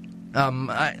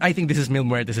I think this is Mil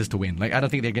Muertes to win. Like I don't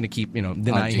think they're gonna keep denying him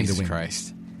the Jesus win.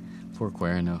 Christ. Poor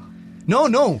Cuerno.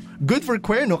 No. Good for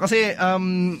Cuerno kasi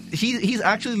he's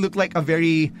actually looked like a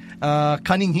very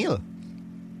cunning heel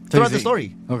throughout the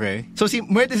story. Okay. So see,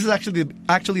 Muertes is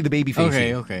actually the baby face.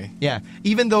 Okay. Yeah.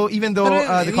 Even though the you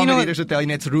know commentators would tell you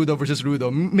it's Rudo versus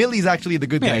Rudo, Millie's actually the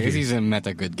good Yeah, guy. because he's a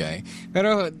meta good guy.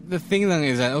 Pero the thing lang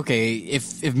is that, okay,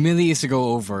 if Millie is to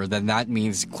go over, then that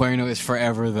means Cuerno is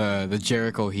forever the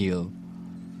Jericho heel.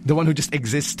 The one who just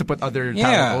exists to put other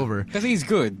talent over. Because he's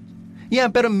good. Yeah,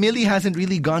 but Millie hasn't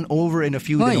really gone over in a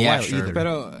feud in a while either.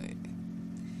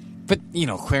 But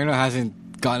Cuerno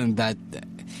hasn't gotten that.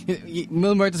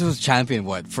 Mil Muertes was champion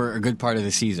for a good part of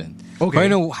the season. Okay.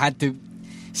 Cuerno had to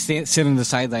sit on the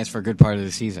sidelines for a good part of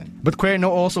the season. But Cuerno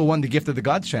also won the Gift of the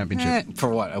Gods championship. For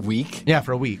what, a week? Yeah,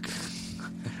 for a week.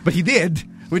 But he did.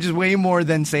 which is way more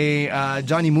than, say,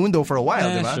 Johnny Mundo for a while,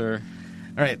 diba? Sure.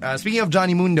 All right, speaking of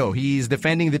Johnny Mundo, he's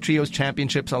defending the Trios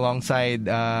Championships alongside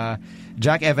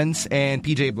Jack Evans and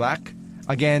PJ Black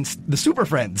against the Super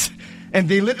Friends. And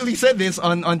they literally said this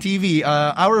on TV,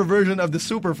 our version of the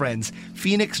Super Friends,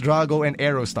 Phoenix, Drago, and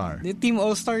Aerostar. The Team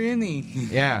All-Star yun eh.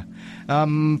 Yeah.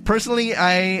 Personally,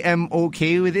 I am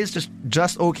okay with this,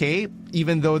 just okay,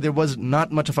 even though there was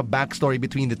not much of a backstory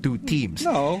between the two teams.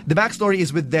 No. The backstory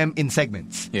is with them in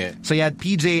segments. Yeah. So you had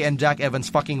PJ and Jack Evans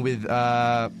fucking with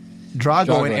Drago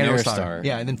and Aerostar.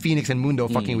 Yeah, and then Phoenix and Mundo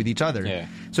fucking with each other. Yeah.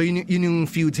 So yun yung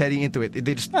feuds heading into it.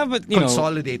 They just but,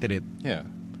 consolidated it. Yeah.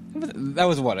 But that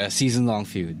was what, a season-long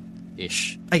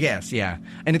feud-ish? I guess, yeah.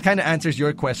 And it kind of answers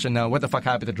your question now, what the fuck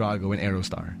happened to Drago and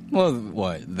Aerostar? Well,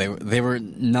 what? They were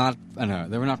not, I don't know,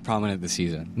 they were not prominent this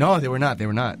season. No, they were not. There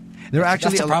were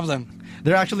actually That's the problem.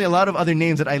 There are actually a lot of other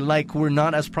names that I like who were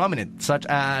not as prominent, such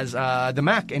as the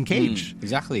Mac and Cage.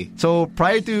 Exactly. So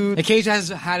prior to... Cage has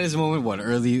had his moment, what,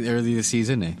 early this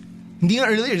season, eh? Hindi nga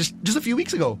earlier, just a few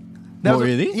weeks ago.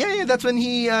 Really? Yeah, that's when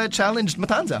he challenged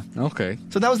Matanza. Okay.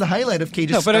 So that was the highlight of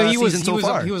Cage's season so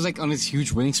far. He was like on his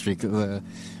huge winning streak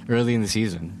early in the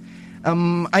season.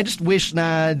 I just wish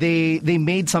they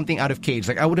made something out of Cage.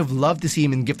 Like, I would have loved to see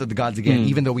him in Gift of the Gods again,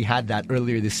 even though we had that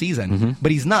earlier this season.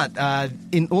 But he's not.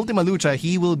 In Ultima Lucha,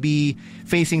 he will be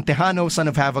facing Tejano, Son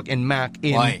of Havoc, and Mac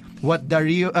in what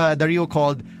Dario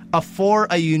called for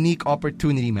a unique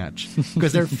opportunity match.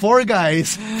 Because there are 4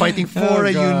 guys fighting for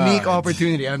a unique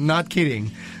opportunity. I'm not kidding.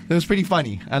 It was pretty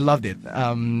funny. I loved it.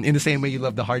 In the same way you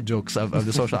love the hard jokes of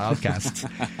the social outcasts.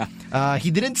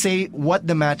 He didn't say what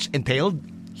the match entailed.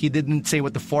 He didn't say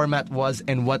what the format was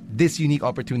and what this unique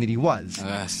opportunity was.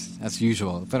 That's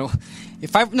usual. But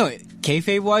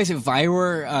kayfabe wise, if I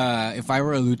were a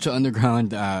Lucha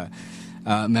Underground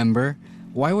member,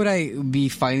 why would I be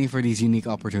fighting for these unique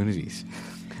opportunities?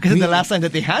 Because the last time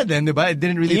that they had them, it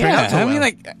didn't really turn out so well. I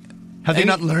mean, have they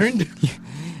not learned?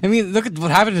 I mean, look at what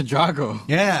happened to Drago.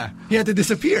 Yeah, he had to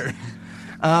disappear.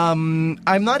 I'm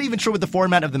not even sure what the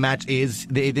format of the match is.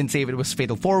 They didn't say if it was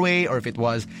Fatal 4-Way or if it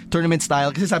was tournament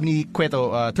style. Because this happened in the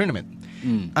Cueto tournament.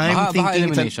 I'm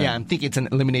thinking it's an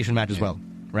elimination match as well,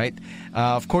 right?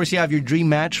 Of course, you have your dream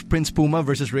match, Prince Puma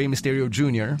versus Rey Mysterio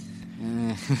Jr.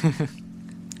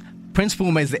 Prince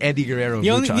Puma is the Eddie Guerrero of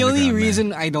Lucha Underground. The only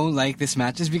reason I don't like this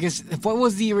match is because what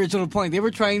was the original point? They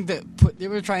were trying to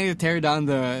tear down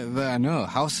the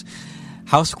House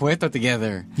Cueto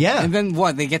together. Yeah. And then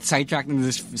what? They get sidetracked into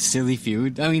this silly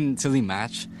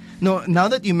match. No, now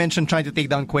that you mentioned trying to take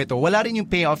down Cueto, wala rin yung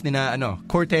payoff ni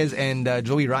Cortez and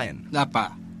Joey Ryan. Wala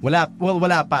pa. Wala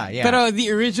pa, yeah. Pero the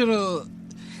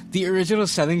original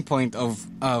selling point of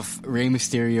Rey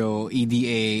Mysterio,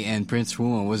 EDA, and Prince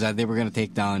Puma was that they were going to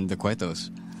take down the Cuetos.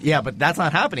 Yeah, but that's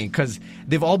not happening because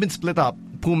they've all been split up.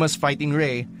 Puma's fighting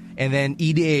Rey, and then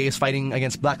EDA is fighting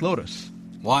against Black Lotus.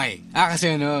 Why?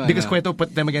 Because Cueto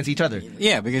put them against each other.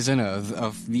 Yeah, because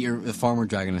of the former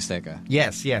Dragon Azteca.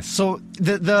 Yes. So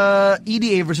the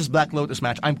EDA versus Black Lotus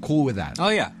match, I'm cool with that. Oh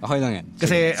yeah, okay lang yan.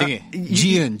 Kasi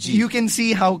you can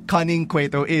see how cunning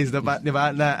Cueto is,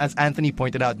 diba? As Anthony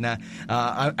pointed out,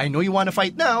 I know you want to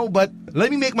fight now, but let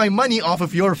me make my money off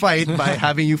of your fight by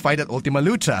having you fight at Ultima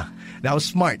Lucha. That was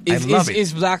smart. I love it.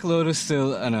 Is Black Lotus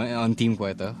still on Team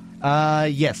Cueto?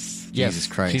 Yes. Jesus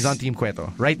Christ. She's on Team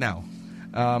Cueto right now.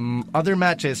 Other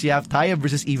matches, you have Taya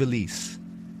versus Ivelisse.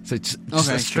 So it's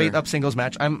just a straight up singles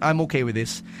match. I'm okay with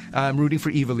this. I'm rooting for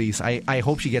Ivelisse. I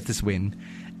hope she gets this win.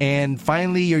 And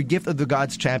finally, your Gift of the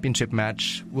Gods Championship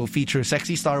match will feature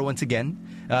Sexy Star once again.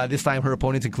 This time, her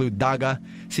opponents include Daga,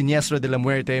 Siniestro de la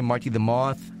Muerte, Marty the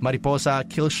Moth, Mariposa,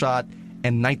 Killshot,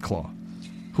 and Nightclaw,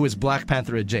 who is Black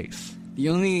Panther at Jace.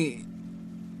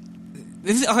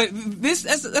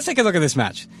 Let's take a look at this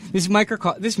match. This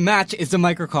match is the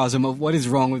microcosm of what is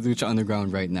wrong with Lucha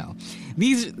Underground right now.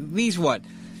 The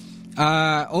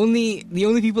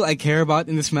only people I care about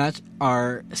in this match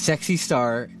are Sexy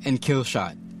Star and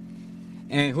Killshot.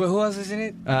 And who else is in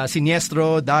it?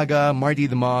 Siniestro, Daga, Marty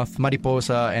the Moth,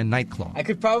 Mariposa, and Nightclaw. I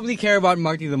could probably care about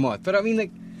Marty the Moth, but I mean,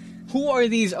 who are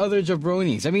these other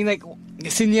jabronis? I mean,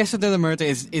 Siniestro de la Muerte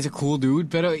is a cool dude,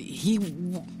 but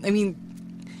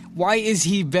why is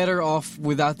he better off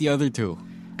without the other two?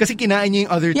 Kasi kinain niya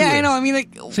yung other two. Yeah, I know. I mean,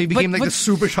 so he became the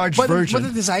supercharged version. But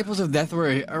the Disciples of Death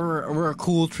were a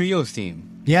cool trios team.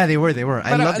 Yeah, they were.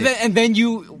 I loved it. And then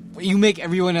you make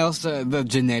everyone else the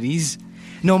Genettis.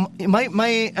 No, my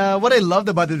what I loved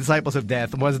about the Disciples of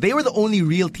Death was they were the only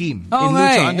real team in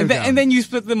Lucha Underground. And then you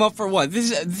split them up for what?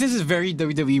 This is very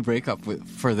WWE breakup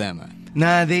for them.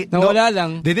 Nah, Nawala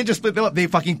lang. They didn't just split them up. They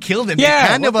fucking killed them.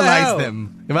 Yeah, They what the cannibalized hell?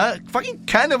 them. Diba? Fucking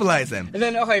cannibalized them. And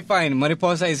then, okay, fine.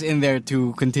 Mariposa is in there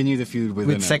to continue the feud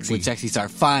with Sexy. With Sexy Star.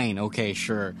 Fine, okay,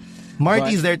 sure.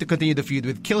 Marty's there to continue the feud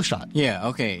with Killshot. Yeah,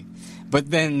 okay. But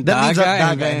then That leaves Daga,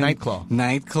 out and Daga and then Nightclaw.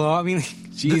 Nightclaw, I mean,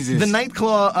 Jesus. The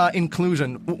Nightclaw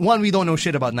inclusion. One, we don't know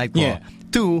shit about Nightclaw. Yeah.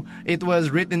 Two, it was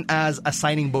written as a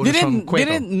signing bonus from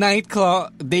Cueto. Didn't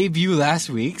Nightclaw debut last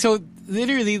week? So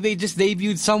literally, they just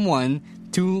debuted someone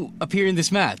to appear in this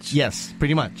match. Yes,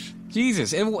 pretty much.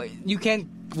 Jesus, and you can't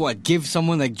give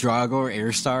someone like Drago or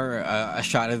Airstar a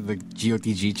shot at the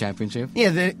GOTG championship?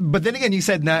 Yeah, but then again, you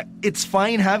said that it's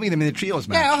fine having them in the trios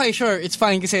match. Yeah, okay, sure, it's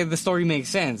fine because the story makes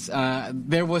sense.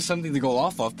 There was something to go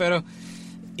off of, pero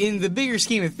in the bigger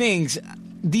scheme of things,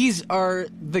 these are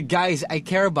the guys I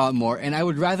care about more, and I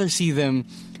would rather see them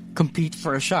compete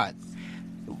for a shot.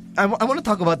 I want to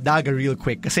talk about Daga real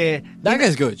quick. Kasi,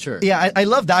 Daga's good, sure. Yeah, I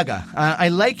love Daga. I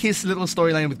like his little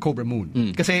storyline with Cobra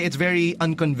Moon. Kasi it's very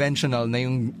unconventional na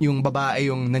yung babae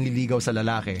yung nanliligaw sa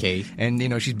lalaki. Okay. And,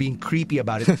 she's being creepy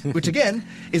about it, which again,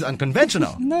 is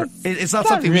unconventional. It's not It's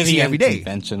something really we see every day.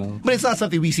 unconventional. But it's not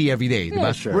something we see every day.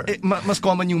 Yeah, diba? sure. Mas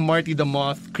common yung Marty the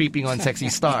Moth creeping on Sexy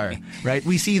Star. Right?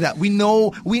 We see that. We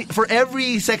know, for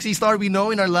every Sexy Star we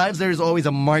know in our lives, there is always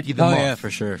a Marty the Oh Moth. yeah, for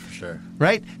sure.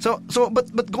 Right?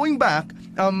 But going back,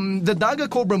 the Daga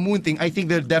Cobra Moon thing, I think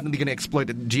they're definitely going to exploit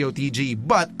at GOTG.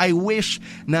 But I wish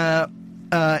na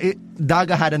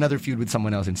Daga had another feud with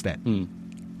someone else instead.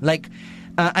 Like,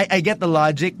 I get the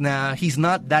logic na he's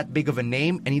not that big of a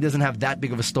name and he doesn't have that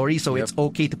big of a story, so it's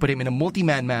okay to put him in a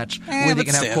multi-man match where they but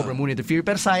can have still. Cobra Moon interfere.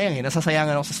 Pero sayang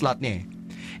nasasayangan ako sa slot niya eh.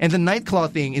 And the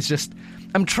Nightclaw thing is just,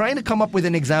 I'm trying to come up with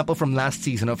an example from last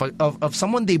season of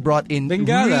someone they brought in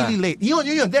Bengala. really late. Yun,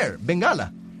 there,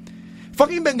 Bengala.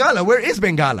 Fucking Bengala. Where is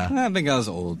Bengala? Bengala's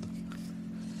old.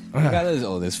 Bengala's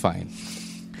old. It's fine.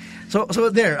 So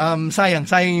there,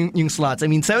 sayang yung slots. I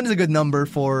mean, 7 is a good number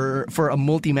for a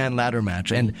multi-man ladder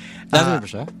match, and Ladder ba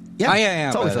siya? yeah, Yeah.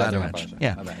 it's always a ladder Ladder match. match.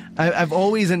 Yeah, My bad.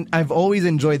 I've always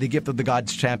enjoyed the Gift of the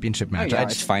Gods championship match. Oh, yeah, I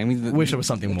it's just fine. I mean, wish there was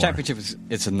something the more. Championship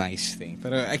it's a nice thing,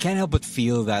 but I can't help but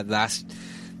feel that last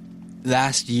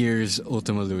year's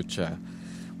Ultima Lucha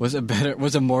was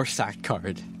a more stacked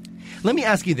card. Let me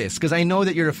ask you this, because I know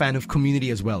that you're a fan of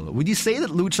Community as well. Would you say that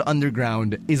Lucha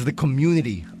Underground is the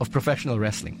community of professional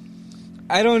wrestling?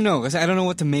 I don't know, because I don't know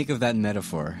what to make of that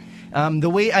metaphor. The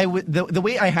way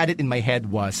I had it in my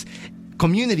head was,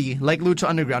 Community, like Lucha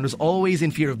Underground, was always in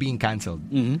fear of being cancelled.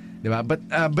 Diba?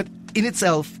 But in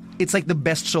itself, it's like the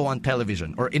best show on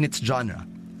television, or in its genre,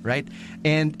 right?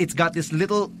 And it's got this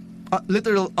literal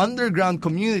underground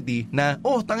community na,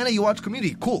 tangina, you watch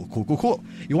Community, cool.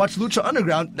 You watch Lucha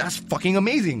Underground, that's fucking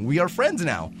amazing. We are friends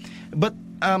now. But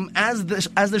as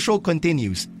the show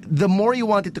continues, the more you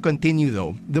want it to continue,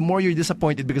 though, the more you're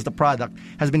disappointed because the product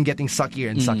has been getting suckier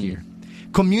and suckier.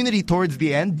 Community towards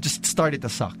the end just started to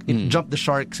suck. It jumped the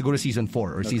shark to go to season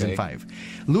 4 or season 5.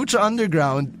 Lucha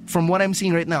Underground, from what I'm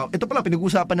seeing right now, ito pala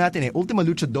pinag-usapan natin Ultima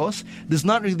Lucha 2 does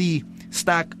not really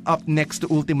stack up next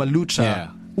to Ultima Lucha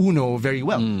Uno very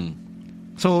well.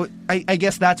 So I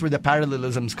guess that's where the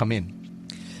parallelisms come in.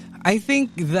 I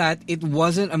think that it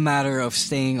wasn't a matter of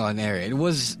staying on air. It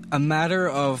was a matter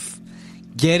of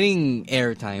getting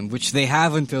airtime, which they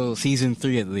have until season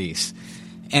 3 at least,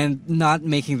 and not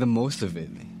making the most of it.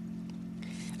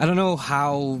 I don't know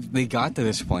how they got to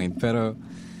this point, but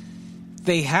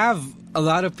they have a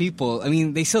lot of people. I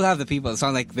mean, they still have the people. It's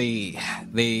not like they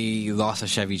lost a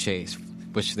Chevy Chase,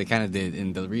 which they kind of did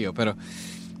in Del Rio, but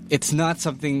it's not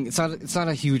something. It's not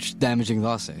a huge damaging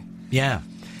loss. Yeah.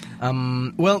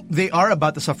 Well, they are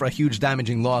about to suffer a huge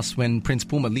damaging loss when Prince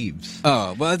Puma leaves.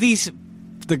 Oh, well, at least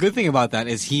the good thing about that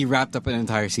is he wrapped up an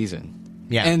entire season.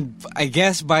 Yeah. And I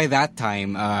guess by that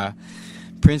time,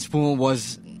 Prince Puma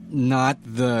was not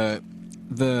the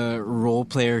role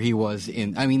player he was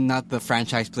in. I mean, not the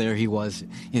franchise player he was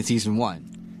in season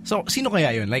 1. So, sino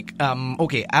kaya yun? Like,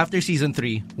 okay, after season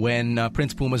 3, when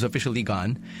Prince Puma's officially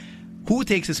gone, who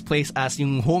takes his place as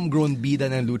yung homegrown bida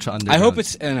ng Lucha Underground? I hope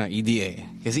it's EDA.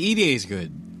 Because EDA is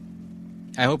good.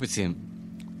 I hope it's him.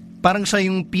 Parang siya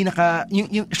yung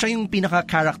pinaka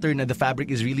character na the fabric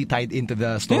is really tied into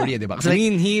the story, diba? I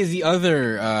mean, he is the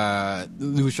other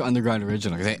Lucha Underground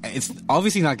original. It's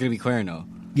obviously not going to be Cuerno.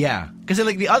 Yeah. Kasi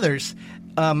like the others,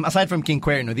 aside from King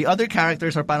Cuerno, the other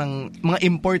characters are parang mga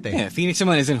import Yeah, Phoenix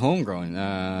Saman isn't homegrown.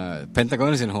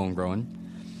 Pentagon isn't homegrown.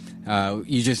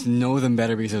 You just know them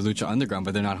better because of Lucha Underground,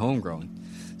 but they're not homegrown.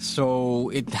 So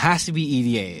it has to be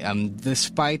EDA.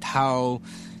 Despite how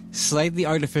slightly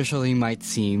artificial he might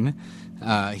seem,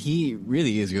 he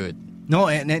really is good. No,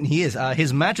 and he is.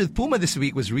 His match with Puma this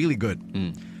week was really good.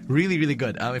 Really, really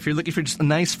good. If you're looking for just a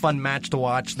nice, fun match to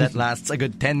watch that lasts a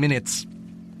good 10 minutes,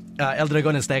 El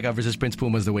Dragon Azteca versus Prince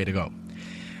Puma is the way to go.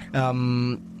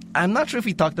 I'm not sure if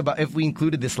we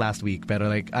included this last week, but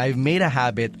I've made a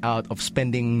habit out of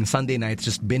spending Sunday nights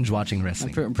just binge watching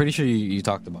wrestling. I'm pretty sure you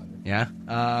talked about it. Yeah,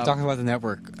 talked about the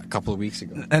network a couple of weeks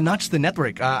ago. And not just the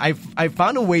network. I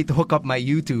found a way to hook up my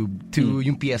YouTube to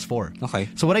yung PS4. Okay.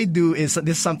 So what I do is,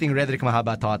 this is something Redrick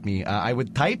Mahaba taught me. I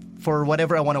would type for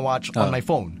whatever I want to watch on my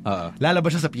phone.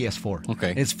 Lalabas siya sa PS4.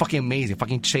 Okay. It's fucking amazing.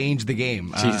 Fucking changed the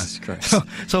game. Jesus Christ.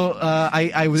 So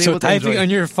I was able to typing enjoy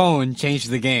on your phone changed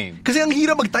the game. Kasi ang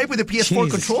hirap mag-type with the PS4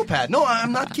 Jesus. control pad. No,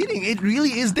 I'm not kidding. It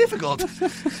really is difficult.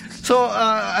 So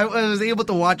I was able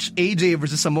to watch AJ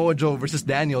versus Samoa Joe versus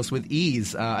Daniels with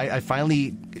ease. I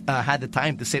finally had the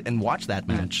time to sit and watch that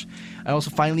match. I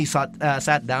also finally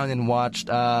sat down and watched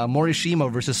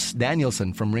Morishima versus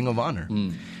Danielson from Ring of Honor.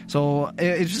 So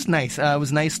it's just nice. It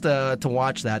was nice to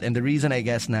watch that. And the reason, I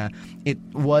guess, it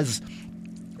was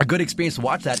a good experience to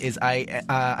watch that is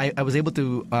I was able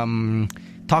to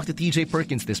talk to TJ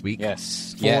Perkins this week.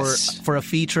 Yes. For a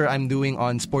feature I'm doing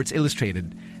on Sports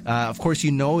Illustrated. Of course,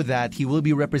 you know that he will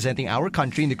be representing our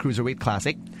country in the Cruiserweight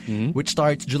Classic, which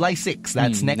starts July 6th.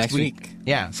 That's next week.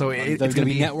 Yeah, so it's going to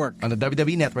be Network. On the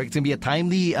WWE Network. It's going to be a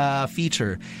timely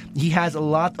feature. He has a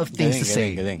lot of things to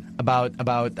say about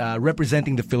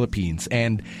representing the Philippines.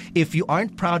 And if you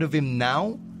aren't proud of him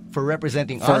now for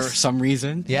representing us, for some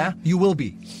reason, yeah, you will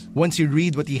be. Once you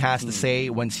read what he has to say,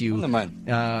 once you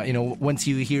once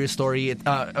you hear his story,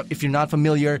 if you're not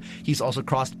familiar, he's also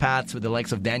crossed paths with the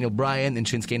likes of Daniel Bryan and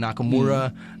Shinsuke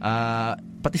Nakamura.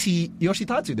 Pati si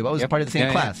Yoshitatsu, diba? Was part of the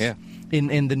same class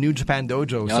in the New Japan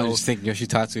Dojo. I just think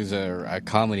Yoshitatsu is a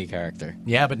comedy character.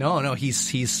 Yeah, but no,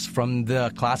 he's from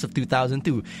the class of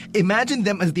 2002. Imagine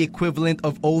them as the equivalent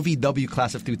of OVW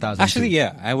class of 2002. Actually,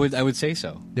 yeah, I would say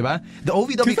so. Diba? The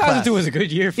OVW 2002 class was a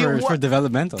good year for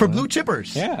developmental. For blue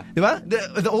chippers. Yeah. Diba?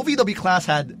 The OVW class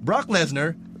had Brock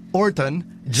Lesnar,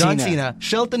 Orton, John Cena,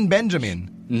 Shelton Benjamin.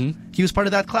 He was part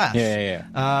of that class.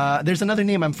 Yeah. There's another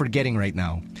name I'm forgetting right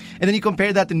now. And then you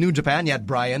compare that to New Japan. You had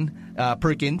Bryan,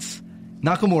 Perkins,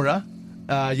 Nakamura,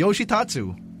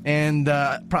 Yoshitatsu, and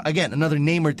again, another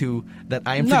name or two that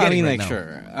I am forgetting right now.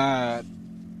 Sure.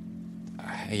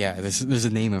 There's a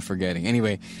name I'm forgetting.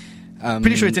 Anyway.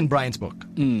 Pretty sure it's in Bryan's book.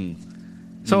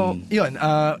 So,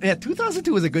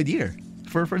 2002 was a good year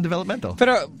for developmental.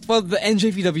 But, the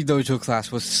NJPW Dojo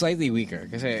class was slightly weaker.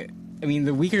 Kasi,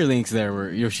 the weaker links there were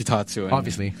Yoshitatsu and,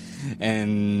 obviously,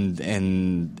 and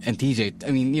TJ.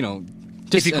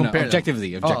 Just if you compare objectively.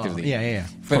 Yeah.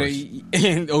 But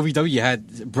in OVW, you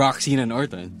had Brock, Cena, and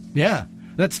Orton. Yeah,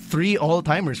 that's 3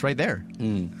 all-timers right there.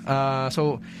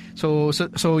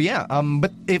 So yeah.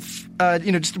 But if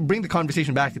just to bring the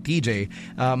conversation back to TJ,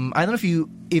 I don't know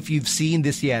if you've seen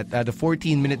this yet. The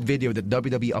 14-minute video that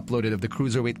WWE uploaded of the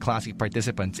Cruiserweight Classic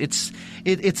participants.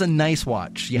 It's a nice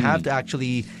watch. You have to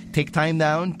actually take time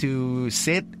down to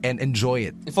sit and enjoy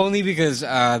it. If only because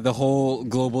the whole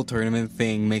global tournament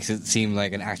thing makes it seem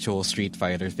like an actual Street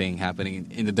Fighter thing happening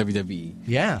in the WWE.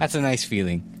 Yeah, that's a nice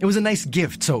feeling. It was a nice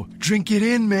gift. So drink it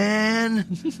in, man.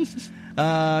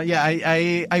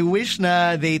 I wish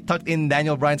they tucked in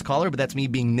Daniel Bryan's collar, but that's me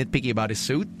being nitpicky about his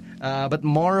suit. But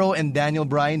Mauro and Daniel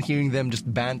Bryan, hearing them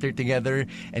just banter together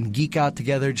and geek out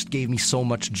together just gave me so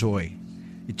much joy.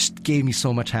 It just gave me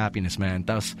so much happiness, man.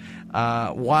 Thus,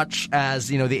 watch as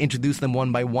they introduce them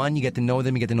one by one. You get to know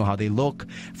them. You get to know how they look.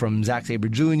 From Zack Sabre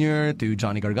Jr. to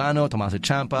Johnny Gargano, Tommaso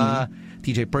Ciampa,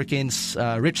 TJ Perkins,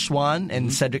 Rich Swann,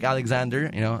 and Cedric Alexander.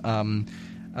 Sino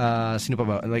pa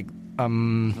ba? A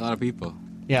lot of people.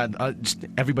 Yeah, just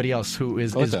everybody else who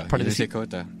is part of the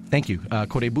Kota. Thank you,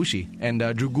 Kota Ibushi and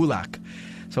Drew Gulak.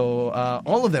 So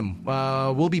all of them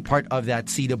will be part of that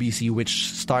CWC, which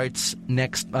starts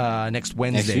next Wednesday.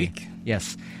 Next week?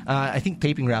 Yes. I think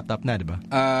taping wrapped up na, diba?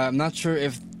 I'm not sure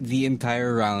if the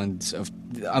entire rounds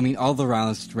all the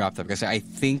rounds wrapped up. Because I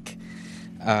think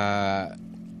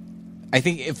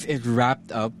if it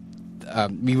wrapped up,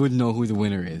 we would know who the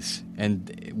winner is,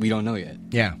 and we don't know yet.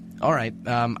 Yeah. All right.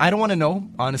 I don't want to know,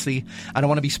 honestly. I don't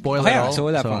want to be spoiled at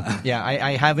all. Yeah,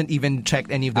 I haven't even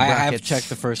checked any of the brackets. I have checked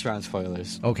the first round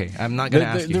spoilers. Okay, I'm not going to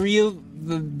ask you.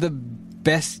 The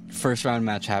best first round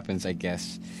match happens, I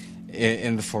guess,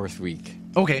 in the 4th week.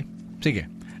 Okay. Sige.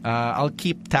 I'll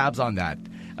keep tabs on that.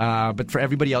 But for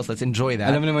everybody else, let's enjoy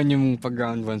that. Alam naman yung pag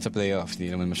round 1 sa playoffs,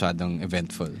 di naman masyadong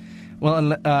eventful.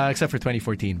 Well, except for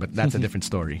 2014, but that's a different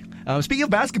story. Speaking of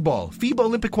basketball, FIBA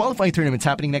Olympic qualifying tournament's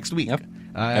happening next week.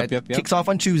 Yep. Kicks off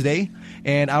on Tuesday,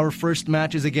 and our first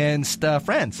match is against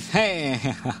France Hey.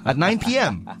 at 9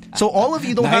 p.m. So all of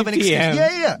you don't 9 have an excuse. p.m.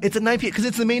 Yeah. It's at 9 p.m. because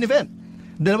it's the main event.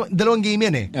 Dalawang game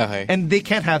yan eh. Okay. And they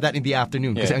can't have that in the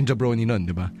afternoon kasi Yeah. ang jabroni nun,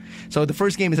 diba? So the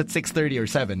first game is at 6:30 or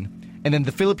 7. And then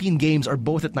the Philippine games are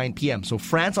both at 9 p.m. So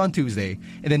France on Tuesday,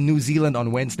 and then New Zealand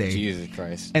on Wednesday. Jesus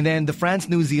Christ. And then the France,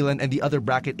 New Zealand, and the other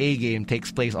bracket A game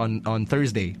takes place on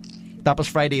Thursday. Tapos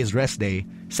Friday is rest day.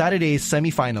 Saturday is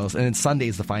semifinals, and then Sunday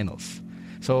is the finals.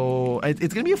 So it's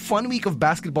going to be a fun week of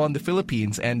basketball in the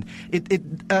Philippines, and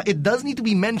it does need to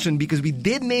be mentioned because we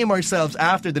did name ourselves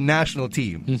after the national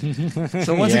team.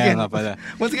 So once Yeah, again, nga pala.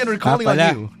 we're calling on Nga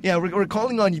pala. you. Yeah, we're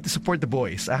calling on you to support the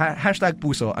boys. Hashtag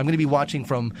Puso. I'm going to be watching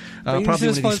from probably one of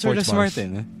these sports bars.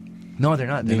 No, they're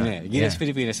not. They're not. Gilas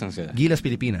Pilipinas lang sila. Gilas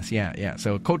Pilipinas, yeah.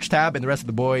 So Coach Tab and the rest of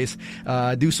the boys,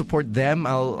 do support them.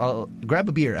 I'll grab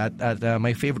a beer at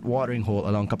my favorite watering hole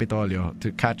along Capitolio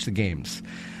to catch the games.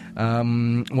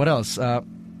 What else?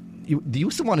 Do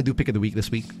you still want to do pick of the week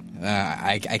this week?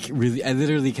 I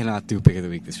literally cannot do pick of the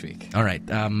week this week. All right.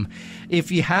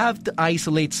 If you have to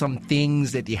isolate some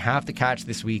things that you have to catch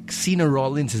this week, Cena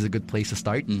Rollins is a good place to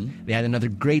start. They had another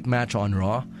great match on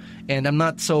Raw, and I'm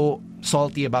not so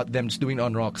salty about them just doing it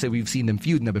on Raw because we've seen them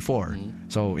feud na before.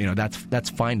 So that's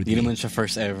fine with me. Hindi naman siya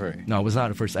first ever. No, it was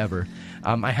not a first ever.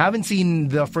 I haven't seen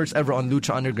the first ever on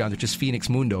Lucha Underground, which is Phoenix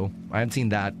Mundo. I haven't seen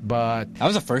that, but That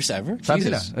was the first ever? sabi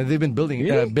Jesus. nila, they've been building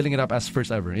it up as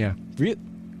first ever. Yeah.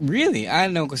 Really? I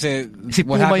don't know kasi Si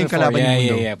what Puma happened yung kalaban before? ni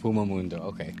Mundo. Yeah, Puma Mundo.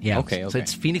 Okay. Yeah. Okay. So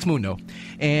it's Phoenix Mundo.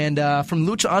 And from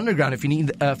Lucha Underground, if you need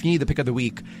the pick of the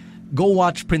week, go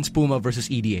watch Prince Puma versus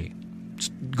EDA.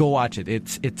 Just go watch it.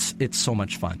 It's so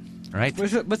much fun. All right?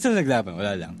 What's the naglaban?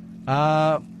 Wala lang.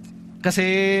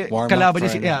 Kasi Warm up kalaban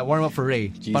for niya warm up for Ray.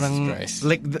 Jesus Parang Christ.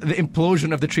 like the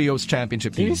implosion of the Trios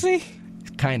championship team. Seriously?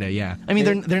 Kinda, yeah. I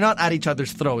mean, they're not at each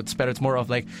other's throats, but it's more of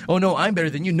like, oh no, I'm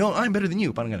better than you. No, I'm better than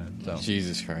you. Parang ganun. So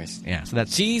Jesus Christ. yeah, so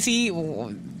that's See,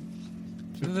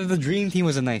 the Dream Team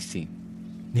was a nice team.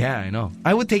 yeah, I know.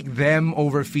 I would take them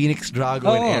over Phoenix,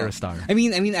 Drago, and Aerostar. I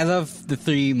mean, I love the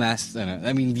three masked.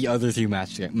 The other three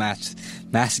masked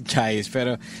guys.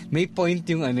 Pero may point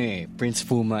yung Prince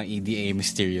Puma, EDA,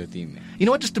 Mysterio team. You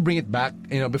know what? Just to bring it back,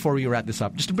 before we wrap this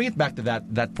up, just to bring it back to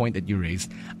that point that you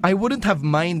raised, I wouldn't have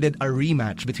minded a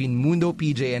rematch between Mundo,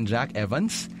 PJ, and Jack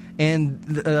Evans and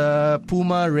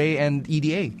Puma, Ray, and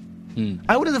EDA.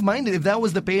 I wouldn't have minded if that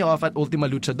was the payoff at Ultima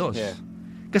Lucha 2. Yeah.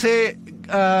 Kasi,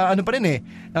 ano pa rin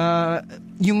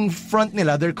yung front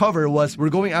nila, their cover was, we're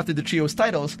going after the Trios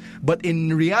titles, but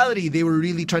in reality, they were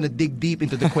really trying to dig deep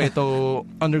into the Cueto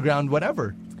underground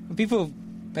whatever.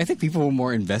 I think people were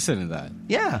more invested in that.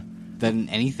 Yeah. Than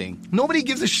anything. Nobody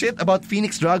gives a shit about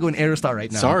Phoenix, Drago, and Aerostar right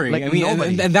now. Sorry. Like, I mean,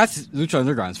 nobody. and that's Lucha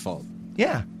Underground's fault.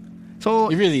 Yeah. So,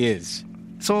 It really is.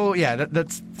 So yeah,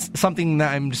 that's something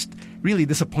that I'm just really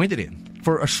disappointed in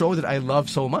for a show that I love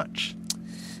so much.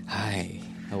 Hi.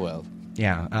 Oh well.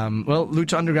 Yeah. Well,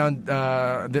 Lucha Underground,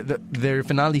 their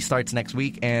finale starts next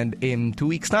week, and in 2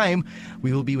 weeks' time,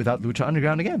 we will be without Lucha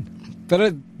Underground again.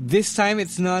 But this time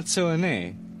it's not so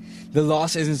the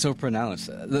loss isn't so pronounced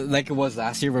like it was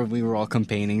last year where we were all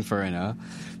campaigning for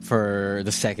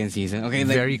the second season. Okay,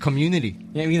 like, Very community.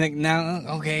 Yeah, I mean, like now,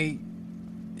 okay,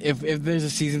 if there's a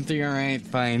season 3, all right,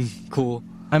 fine, cool.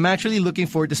 I'm actually looking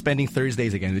forward to spending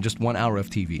Thursdays again with just 1 hour of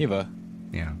TV. Diba?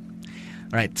 Yeah.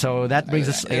 All right, so that brings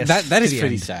us. I guess, that to is the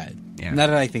pretty end. sad. Yeah. Now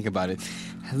that I think about it,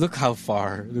 look how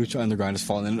far Lucha Underground has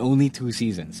fallen in only 2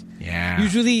 seasons. Yeah.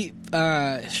 Usually,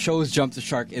 shows jump the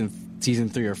shark in season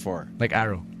 3 or 4. Like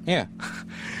Arrow. Yeah.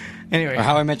 Anyway. Or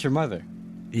How I Met Your Mother.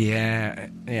 Yeah.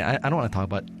 I don't want to talk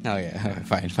about. Oh yeah,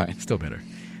 fine. Still better.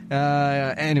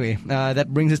 Anyway, that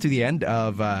brings us to the end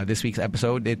of this week's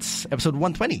episode. It's episode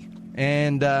 120.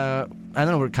 And I don't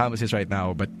know where Camus is right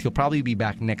now, but he'll probably be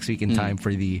back next week in time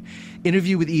for the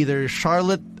interview with either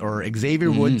Charlotte or Xavier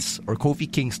Woods or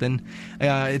Kofi Kingston.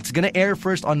 It's going to air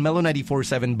first on Mellow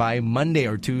 94.7 by Monday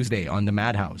or Tuesday on the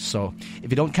Madhouse. So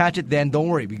if you don't catch it then, don't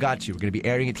worry. We got you. We're going to be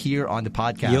airing it here on the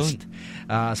podcast.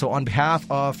 So on behalf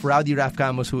of Rowdy Raf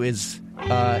Camus, who is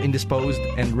indisposed,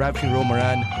 and Ravishing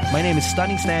Romaran, my name is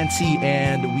Stunning Stan C,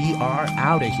 and we are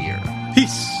out of here.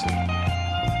 Peace.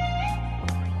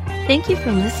 Thank you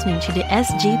for listening to the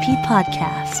SGP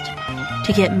podcast.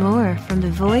 To get more from the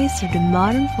voice of the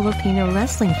modern Filipino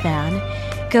wrestling fan,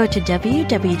 go to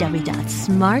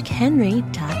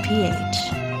www.smarkhenry.ph.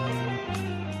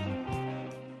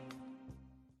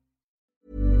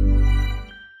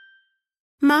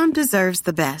 mom deserves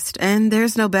the best, and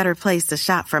there's no better place to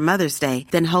shop for Mother's Day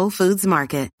than Whole Foods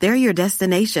Market. They're your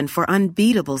destination for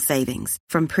unbeatable savings,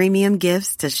 from premium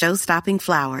gifts to show-stopping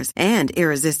flowers and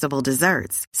irresistible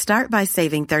desserts. Start by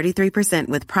saving 33%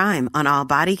 with Prime on all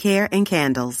body care and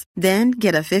candles. Then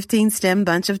get a 15-stem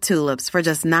bunch of tulips for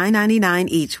just $9.99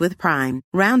 each with Prime.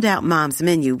 Round out Mom's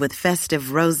menu with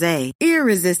festive rosé,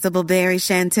 irresistible berry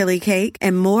chantilly cake,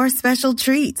 and more special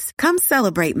treats. Come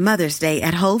celebrate Mother's Day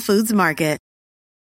at Whole Foods Market.